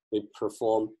done, we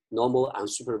perform normal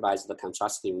unsupervised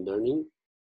contrastive learning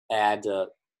and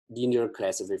linear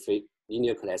classification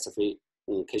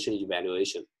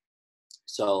evaluation.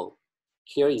 So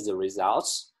here is the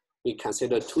results. We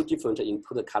consider two different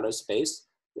input color space,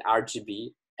 the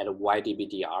RGB and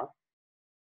YDBDR.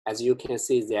 As you can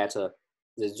see that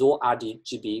the raw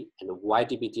RGB and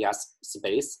YDBDR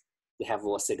space, they have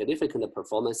a significant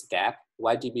performance gap.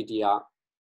 YDBDR,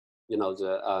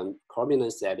 the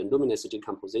chrominance and luminance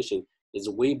decomposition is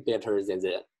way better than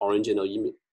the original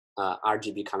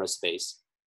RGB color space.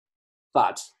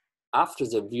 But after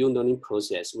the view learning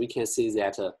process, we can see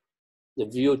that the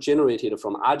view generated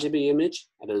from RGB image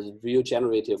and the view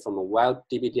generated from a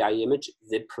YDBDR image,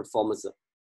 they perform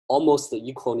almost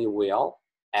equally well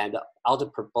and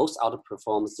both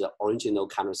outperforms the original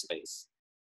color space.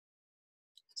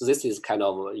 So this is kind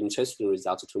of an interesting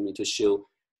result to me to show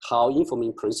how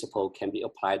InfoMin principle can be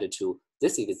applied to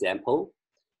this example.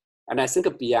 And I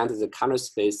think beyond the color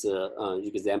space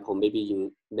example, maybe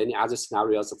in many other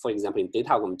scenarios, for example, in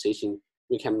data augmentation,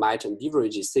 we might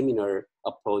leverage a similar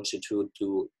approach to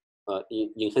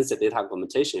enhance the data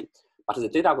augmentation. But the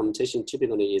data augmentation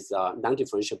typically is a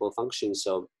non-differentiable function.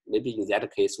 So maybe in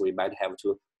that case, we might have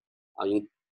to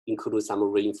include some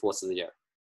reinforcer there.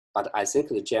 But I think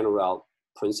the general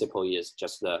principle is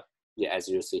just as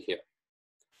you see here.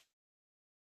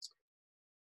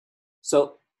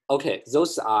 So, okay,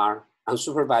 those are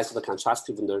unsupervised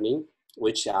contrastive learning,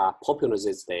 which are popular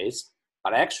these days.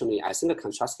 But actually, I think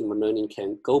contrastive learning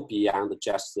can go beyond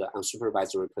just the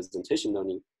unsupervised representation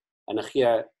learning. And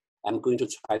here, I'm going to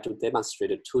try to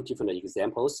demonstrate two different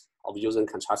examples of using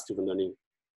contrastive learning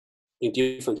in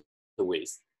different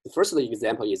ways. The first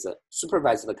example is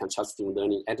supervised contrastive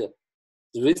learning. And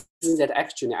the reason that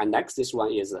actually I like this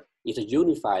one is it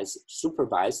unifies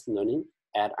supervised learning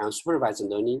and unsupervised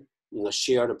learning in a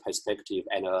shared perspective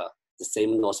and the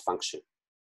same loss function.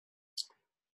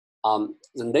 The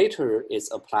later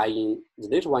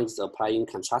one is applying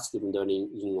contrastive learning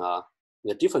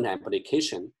in a different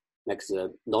application, like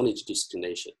the knowledge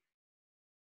distillation.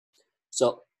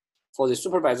 So for the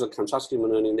supervised contrastive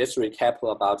learning, let's recap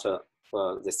about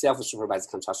the self-supervised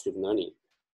contrastive learning.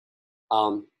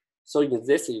 So in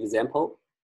this example,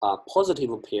 positive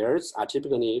pairs are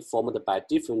typically formed by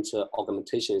different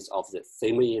augmentations of the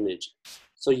same image.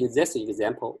 So in this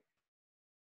example,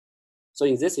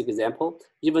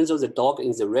 even though the dog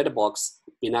in the red box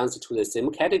belongs to the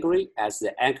same category as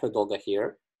the anchor dog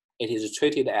here, it is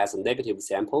treated as a negative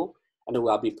sample and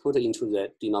will be put into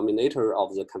the denominator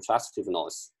of the contrastive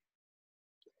loss.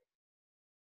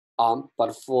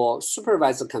 But for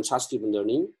supervised contrastive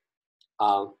learning,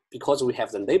 because we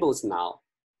have the labels now,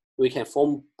 we can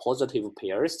form positive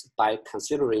pairs by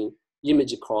considering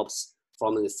image crops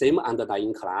from the same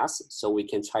underlying class. So we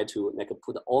can try to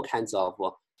put all kinds of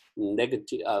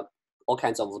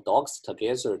dogs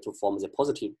together to form the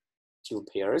positive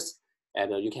pairs,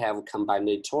 and you can have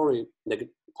combinatorial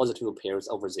positive pairs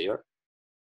over there.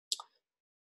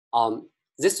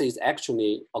 This is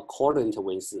actually accordant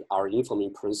with our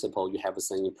InfoMin principle you have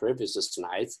seen in previous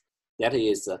slides. That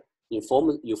is, you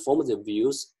form the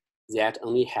views that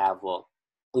only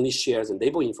share the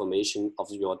label information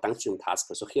of your downstream task.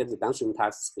 So here the downstream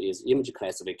task is image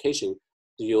classification.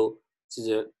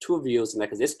 The two views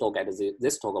like this dog and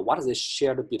this dog, what is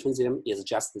shared between them is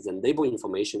just the label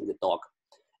information in the dog.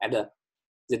 And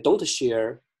they don't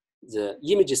share the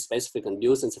image-specific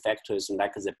nuisance factors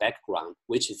like the background,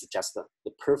 which is just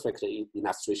the perfect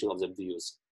illustration of the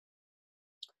views.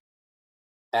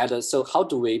 And so how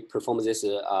do we perform this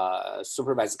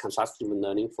supervised contrastive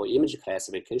learning for image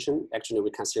classification? Actually, we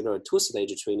consider a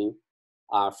two-stage training.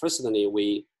 Firstly,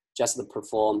 we just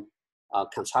perform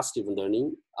contrastive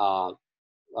learning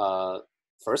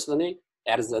firstly,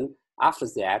 and then after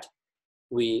that,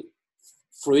 we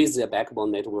freeze the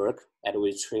backbone network and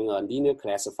we train a linear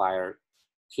classifier.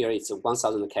 Here it's a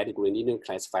 1000 category linear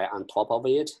classifier on top of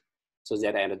it. So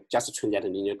that and just train that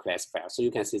linear classifier. So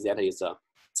you can see that is a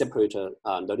separate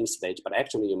learning stage, but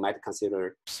actually you might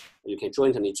consider, you can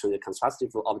jointly train the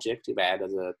contrastive objective and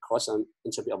the cross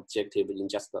entropy objective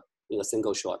in a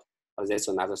single shot. But that's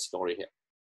another story here.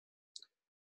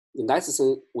 The next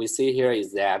thing we see here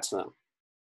is that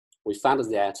we found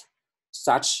that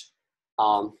such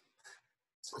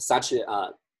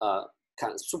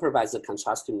supervised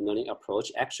contrastive learning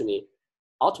approach actually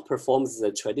outperforms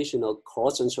the traditional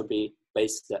cross entropy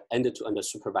based end-to-end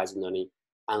supervised learning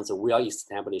on the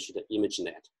well-established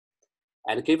ImageNet.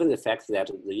 And given the fact that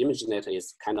the ImageNet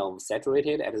is kind of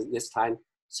saturated at this time,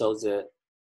 So the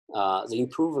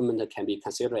improvement can be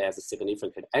considered as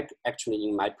significant. Actually,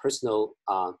 in my personal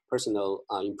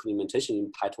implementation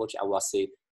in PyTorch, I will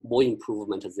see more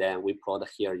improvement than we plot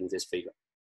here in this figure.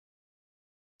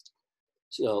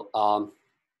 So,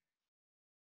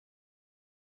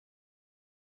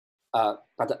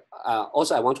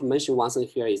 also I want to mention one thing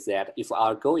here is that if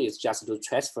our goal is just to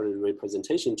transfer the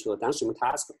representation to a downstream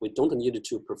task, we don't need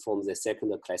to perform the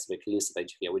second classification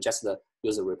stage here. We just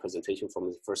use the representation from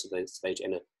the first stage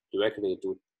and directly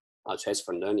do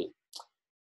transfer learning.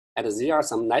 And there are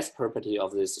some nice properties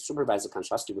of this supervised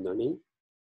contrastive learning.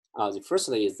 The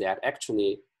firstly is that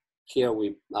actually here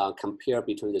we compare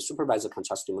between the supervised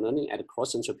contrastive learning and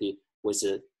cross entropy with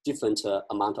a different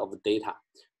amount of data.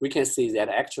 We can see that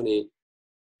actually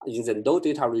in the low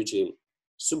data regime,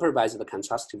 supervised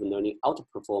contrastive learning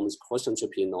outperforms cross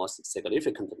entropy loss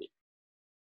significantly.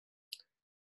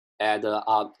 And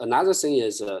another thing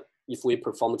is if we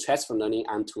perform transfer learning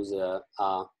onto the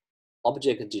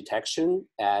object detection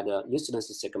and incidence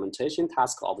segmentation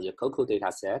task of the COCO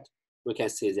data set, we can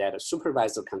see that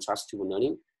supervised contrastive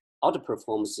learning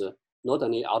outperforms, not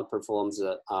only outperforms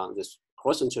this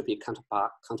cross entropy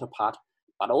counterpart,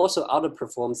 but also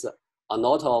outperforms a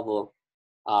lot of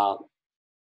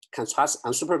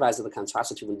unsupervised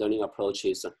contrastive learning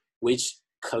approaches, which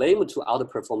claim to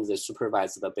outperform the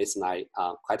supervised baseline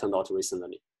quite a lot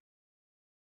recently.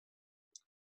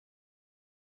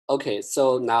 Okay,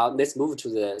 so now let's move to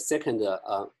the second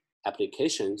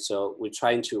application. So we're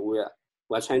trying to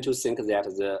think that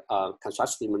the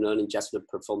contrastive learning just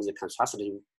performs the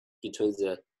contrastive between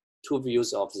the two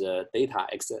views of the data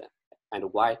X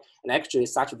and Y. And actually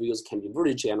such views can be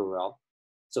very general.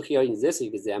 So here in this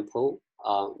example,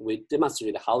 we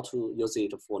demonstrate how to use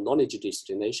it for knowledge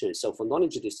destination. So for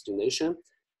knowledge destination,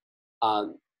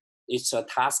 it's a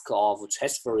task of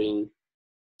transferring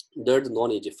learned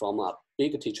knowledge from a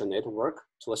big teacher network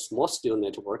to a small student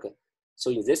network. So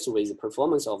in this way, the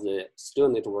performance of the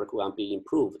student network will be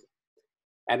improved.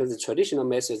 And the traditional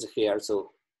methods here,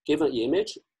 so given an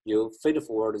image, you feed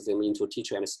forward them into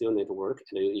teacher and student network,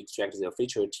 and you extract the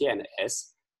feature T and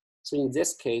S. So in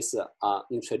this case,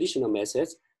 in traditional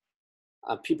methods,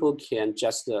 people can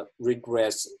just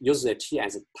use the T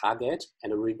as a target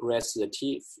and regress the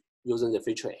T using the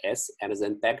feature S, and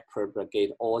then back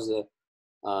propagate all the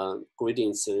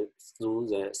gradients through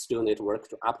the student network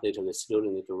to update the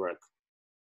student network.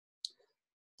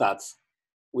 But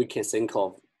we can think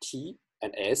of T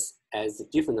and S as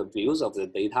different views of the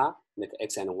data, like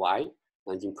X and Y,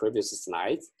 and in previous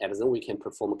slides, and then we can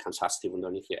perform contrastive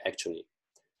learning here actually.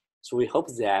 So we hope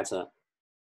that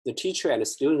the teacher and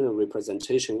student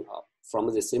representation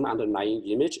from the same underlying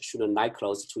image should lie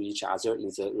close to each other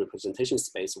in the representation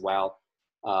space, while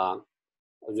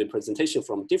representation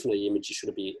from different images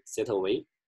should be set away.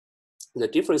 The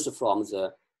difference from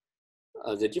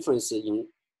the difference in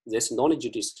this knowledge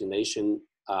destination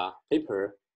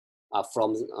paper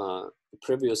from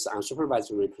previous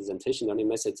unsupervised representation learning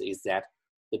methods is that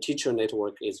the teacher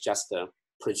network is just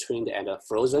pre-trained and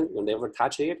frozen. You never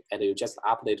touch it, and you just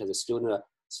update the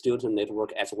student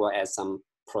network as well as some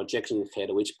projection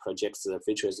head which projects the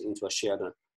features into a shared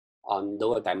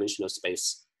lower dimensional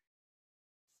space.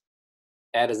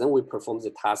 And then we perform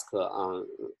the task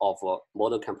of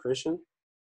model compression.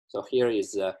 So here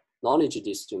is the knowledge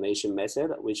destination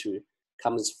method, which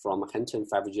comes from Hinton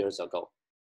 5 years ago.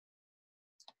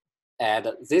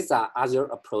 And these are other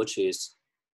approaches.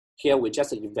 Here we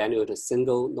just evaluate a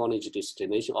single knowledge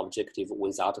destination objective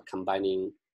without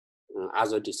combining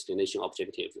other destination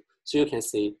objectives. So you can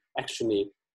see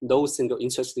actually no single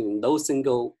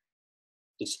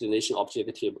destination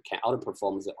objective can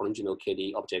outperform the original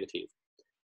KD objective.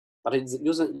 But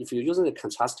if you're using the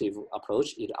contrastive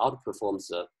approach, it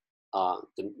outperforms all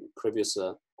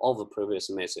the previous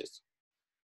methods.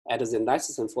 And the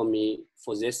nice thing for me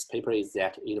for this paper is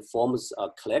that it forms a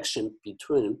collection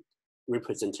between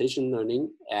representation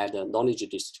learning and knowledge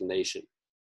destination.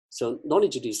 So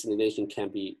knowledge destination can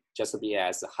be just be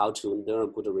as how to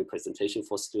learn good representation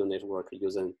for student network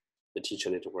using the teacher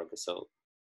network. So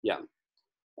yeah,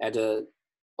 and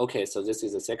okay, so this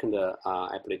is the second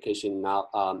application. Now,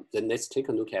 then let's take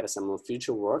a look at some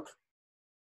future work.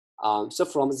 So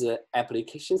from the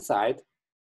application side,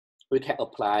 we can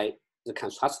apply the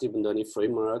contrastive learning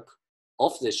framework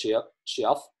off the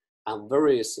shelf on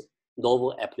various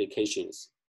novel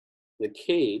applications. The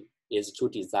key is to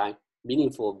design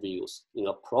meaningful views in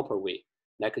a proper way.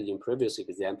 Like in previous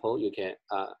example, you can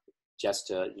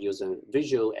just use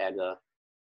visual and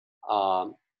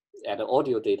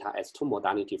audio data as two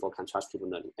modality for contrastive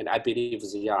learning. And I believe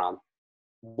there are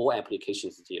more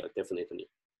applications there, definitely.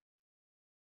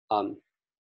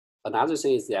 Another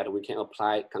thing is that we can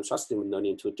apply contrastive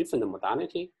learning to different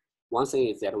modality. One thing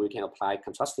is that we can apply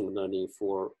contrastive learning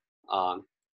for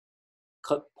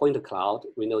point cloud.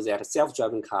 We know that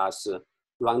self-driving cars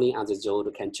running on the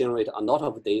road can generate a lot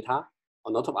of data, a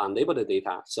lot of unlabeled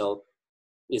data. So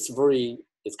it's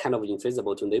kind of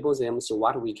infeasible to label them. So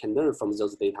what we can learn from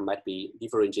those data might be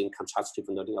leveraging contrastive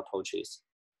learning approaches.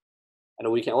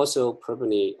 And we can also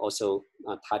probably also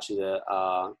touch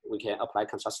we can apply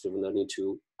contrastive learning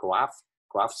to graph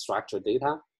structure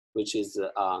data, which is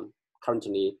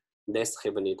currently less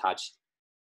heavily touched.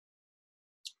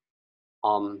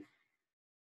 A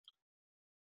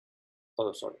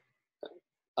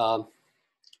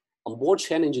more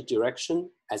challenging direction,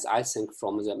 as I think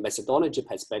from the methodology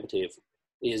perspective,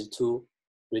 is to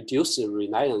reduce the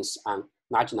reliance on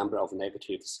large number of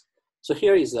negatives. So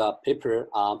here is a paper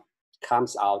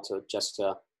comes out just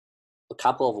a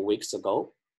couple of weeks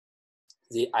ago.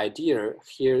 The idea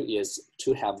here is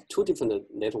to have two different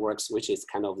networks, which is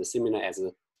kind of similar as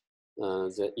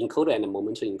the encoder and the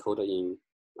momentum encoder in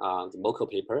the local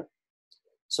paper.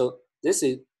 So this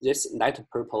light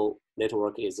purple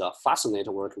network is a fast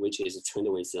network, which is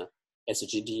trained with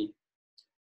SGD.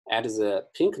 And the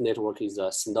pink network is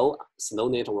a slow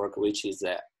network, which is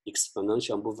the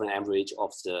exponential moving average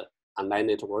of the online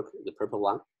network, the purple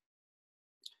one.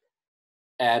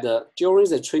 And during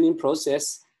the training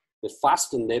process, the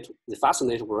fast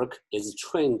network is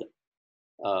trained.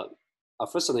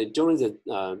 Firstly, during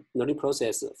the learning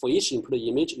process, for each input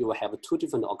image, you will have two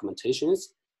different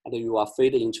augmentations, and you are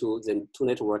fed into the two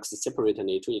networks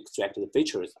separately to extract the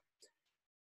features.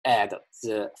 And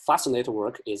the fast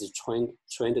network is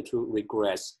trained to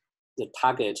regress the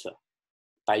target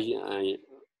by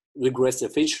regress the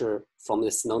feature from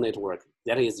the slow network.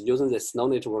 That is using the slow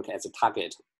network as a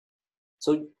target.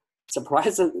 So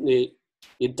surprisingly,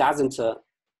 it doesn't.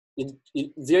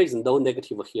 There is no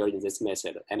negative here in this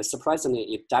method, and surprisingly,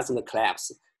 it doesn't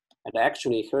collapse. And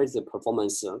actually, here is the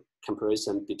performance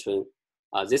comparison between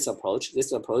this approach.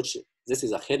 This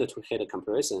is a head-to-head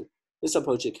comparison. This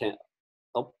approach can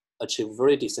achieve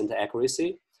very decent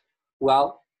accuracy,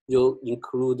 while you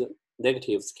include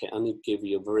negatives can only give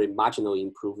you very marginal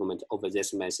improvement over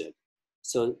this method.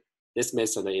 So this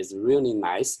method is really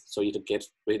nice, so you get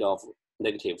rid of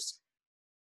negatives.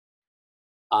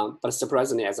 But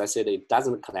surprisingly, as I said, it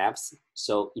doesn't collapse.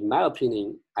 So in my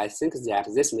opinion, I think that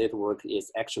this network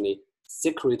is actually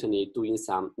secretly doing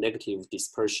some negative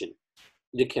dispersion.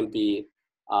 It can be,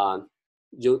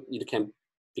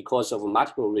 because of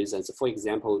multiple reasons. For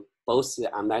example, both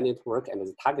the online network and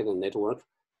the target network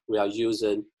will use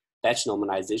batch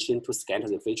normalization to scatter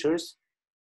the features.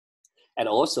 And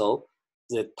also,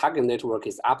 the target network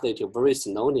is updated very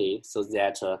slowly so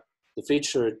that the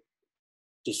feature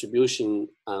distribution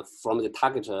from the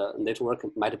target network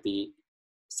might be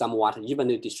somewhat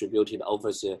evenly distributed over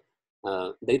the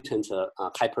latent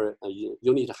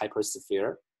unit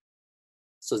hypersphere.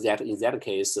 So that in that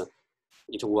case,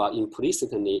 it will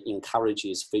implicitly encourage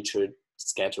feature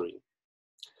scattering.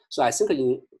 So I think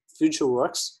in future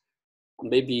works,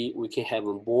 maybe we can have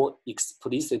a more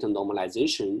explicit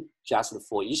normalization just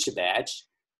for each batch,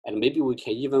 and maybe we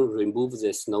can even remove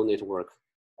the slow network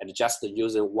and just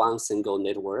using one single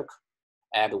network,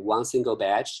 add one single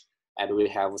batch, and we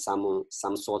have some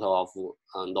sort of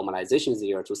normalization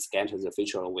there to scatter the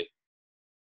feature away.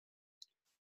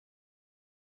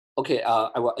 Okay,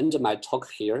 I will end my talk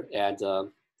here,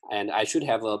 and I should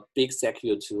have a big thank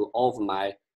you to all of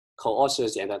my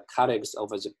co-authors and colleagues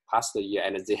over the past year,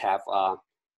 and they have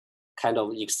kind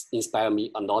of inspired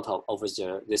me a lot over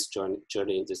this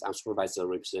journey, this unsupervised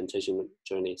representation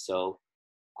journey. So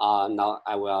now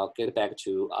I will get back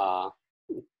to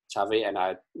Chavi, and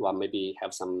I will maybe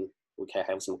we can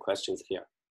have some questions here.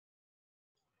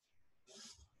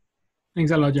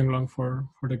 Thanks a lot, Yonglong, for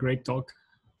the great talk.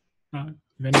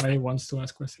 If anybody wants to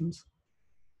ask questions.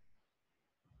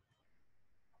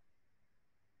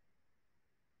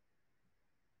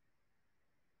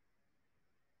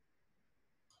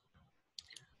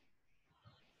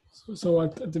 So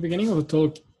at the beginning of the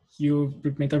talk, you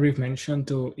made a brief mention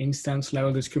to instance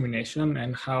level discrimination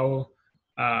and how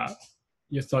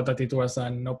you thought that it was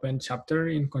an open chapter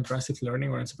in contrastive learning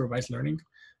or unsupervised learning.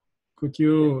 Could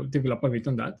you develop a bit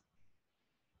on that?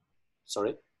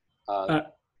 Sorry?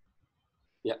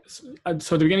 Yeah. So at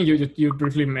the beginning, you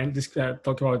briefly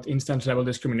talked about instance level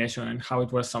discrimination and how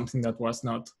it was something that was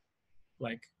not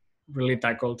like really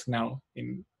tackled now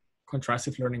in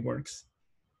contrastive learning works.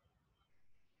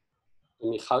 I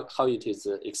mean, how it is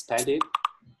expanded?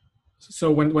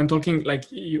 So when talking,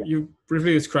 like you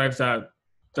briefly described that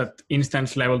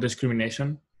instance level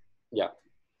discrimination. Yeah.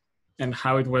 and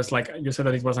how it was like, you said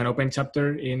that it was an open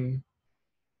chapter in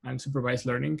unsupervised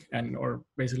learning or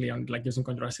basically on like using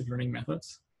contrastive learning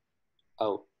methods.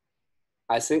 Oh,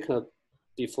 I think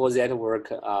before that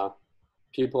work,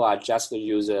 people are just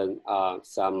using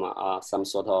some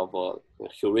sort of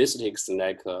heuristics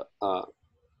like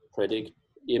predict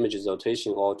image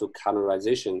rotation or to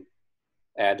colorization.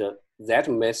 And that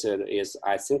method is,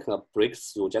 I think, a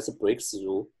breakthrough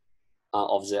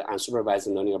of the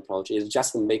unsupervised learning approach. Is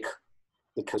just make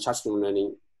the contrastive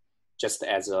learning just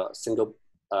as a single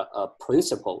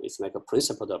principle. It's like a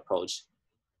principled approach.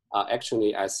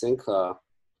 Actually, I think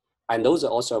I know the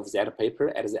author of that paper,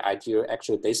 and the idea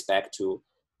actually dates back to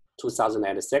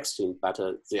 2016, but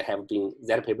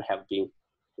that paper have been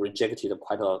rejected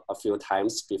quite a few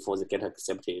times before they get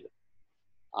accepted.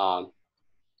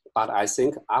 But I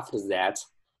think after that,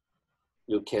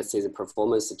 you can see the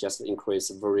performance just increase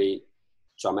very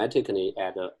dramatically,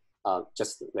 and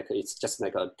it's just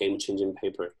like a game-changing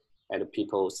paper, and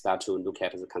people start to look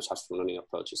at the contrastive learning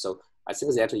approach. So I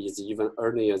think that is even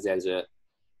earlier than the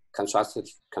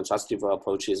contrastive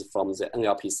approaches from the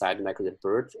NLP side, like the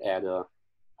BERT and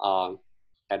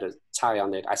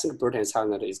Tian. I think BERT and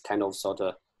Tian is kind of sort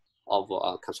of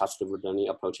a contrastive learning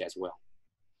approach as well.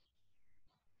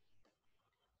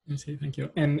 I see, thank you.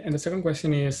 And the second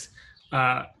question is,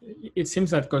 it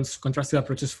seems that contrastive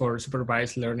approaches for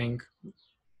supervised learning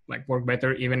like work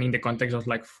better even in the context of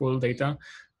like full data.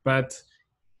 But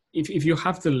if you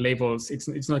have the labels,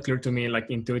 it's not clear to me like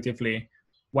intuitively,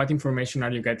 what information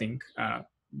are you getting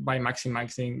by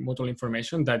maximizing modal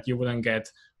information that you wouldn't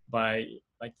get by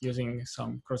like using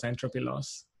some cross entropy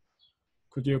loss?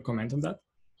 Could you comment on that?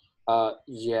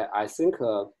 Yeah, I think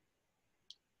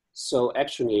so.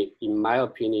 Actually, in my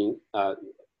opinion, I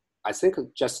think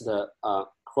just the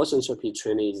cross entropy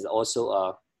training is also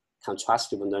a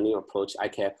contrastive learning approach.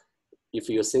 If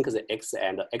you think the X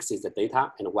and X is the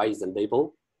data and Y is the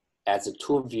label as the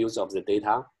two views of the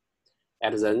data,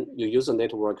 and then you use a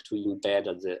network to embed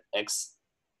the X,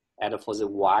 and for the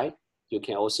Y, you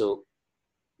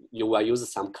will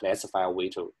use some classifier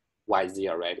weight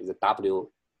Y0, right? The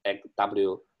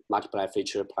W multiply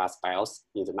feature plus BIOS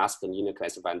in the last linear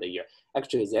classifier layer.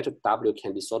 Actually, that W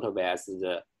can be thought of as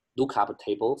the lookup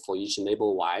table for each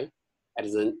label Y,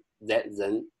 and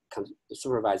then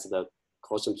supervise the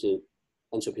cross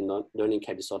entropy learning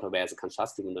can be thought of as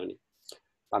contrastive learning.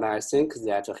 But I think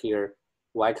that here,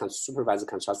 why supervised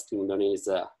contrastive learning is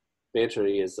better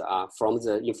is from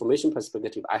the information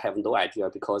perspective, I have no idea,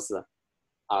 because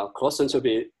cross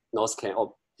entropy loss can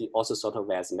be also sort of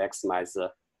as maximize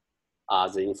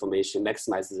the information,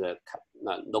 maximize the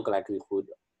log likelihood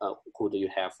who you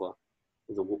have of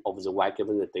the Y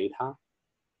given the data.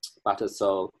 But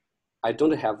so I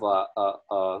don't have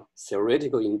a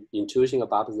theoretical intuition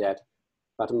about that.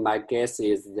 But my guess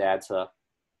is that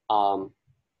from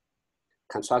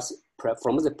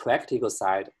the practical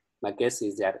side, my guess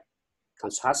is that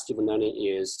contrastive learning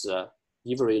is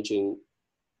leveraging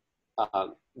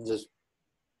the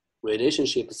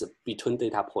relationships between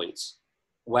data points.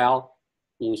 While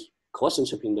in cross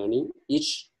entropy learning,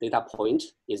 each data point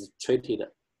is treated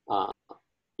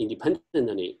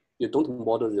independently. You don't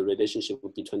model the relationship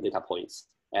between data points.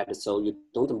 And so you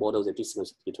don't model the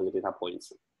distance between the data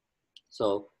points.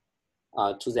 So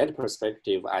to that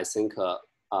perspective, I think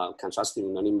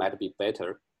contrastive learning might be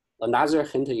better. Another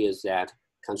hint is that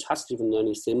contrastive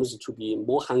learning seems to be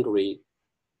more hungry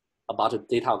about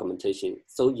data augmentation.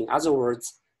 So in other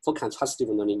words, for contrastive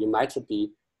learning, you might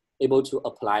be able to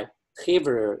apply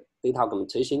heavier data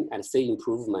augmentation and see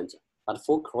improvement. But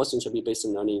for cross entropy based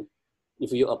learning,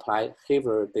 if you apply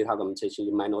heavier data augmentation,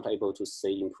 you might not be able to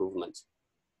see improvement.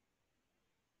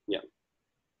 Yeah.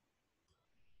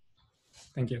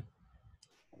 Thank you.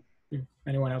 If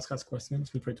anyone else has questions,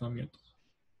 feel free to unmute.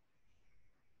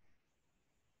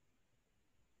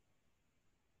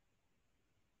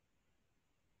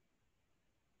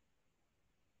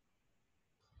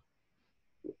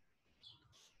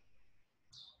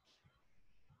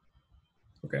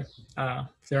 Okay,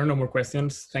 if there are no more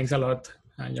questions, thanks a lot,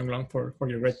 Yonglong, for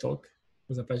your great talk. It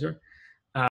was a pleasure.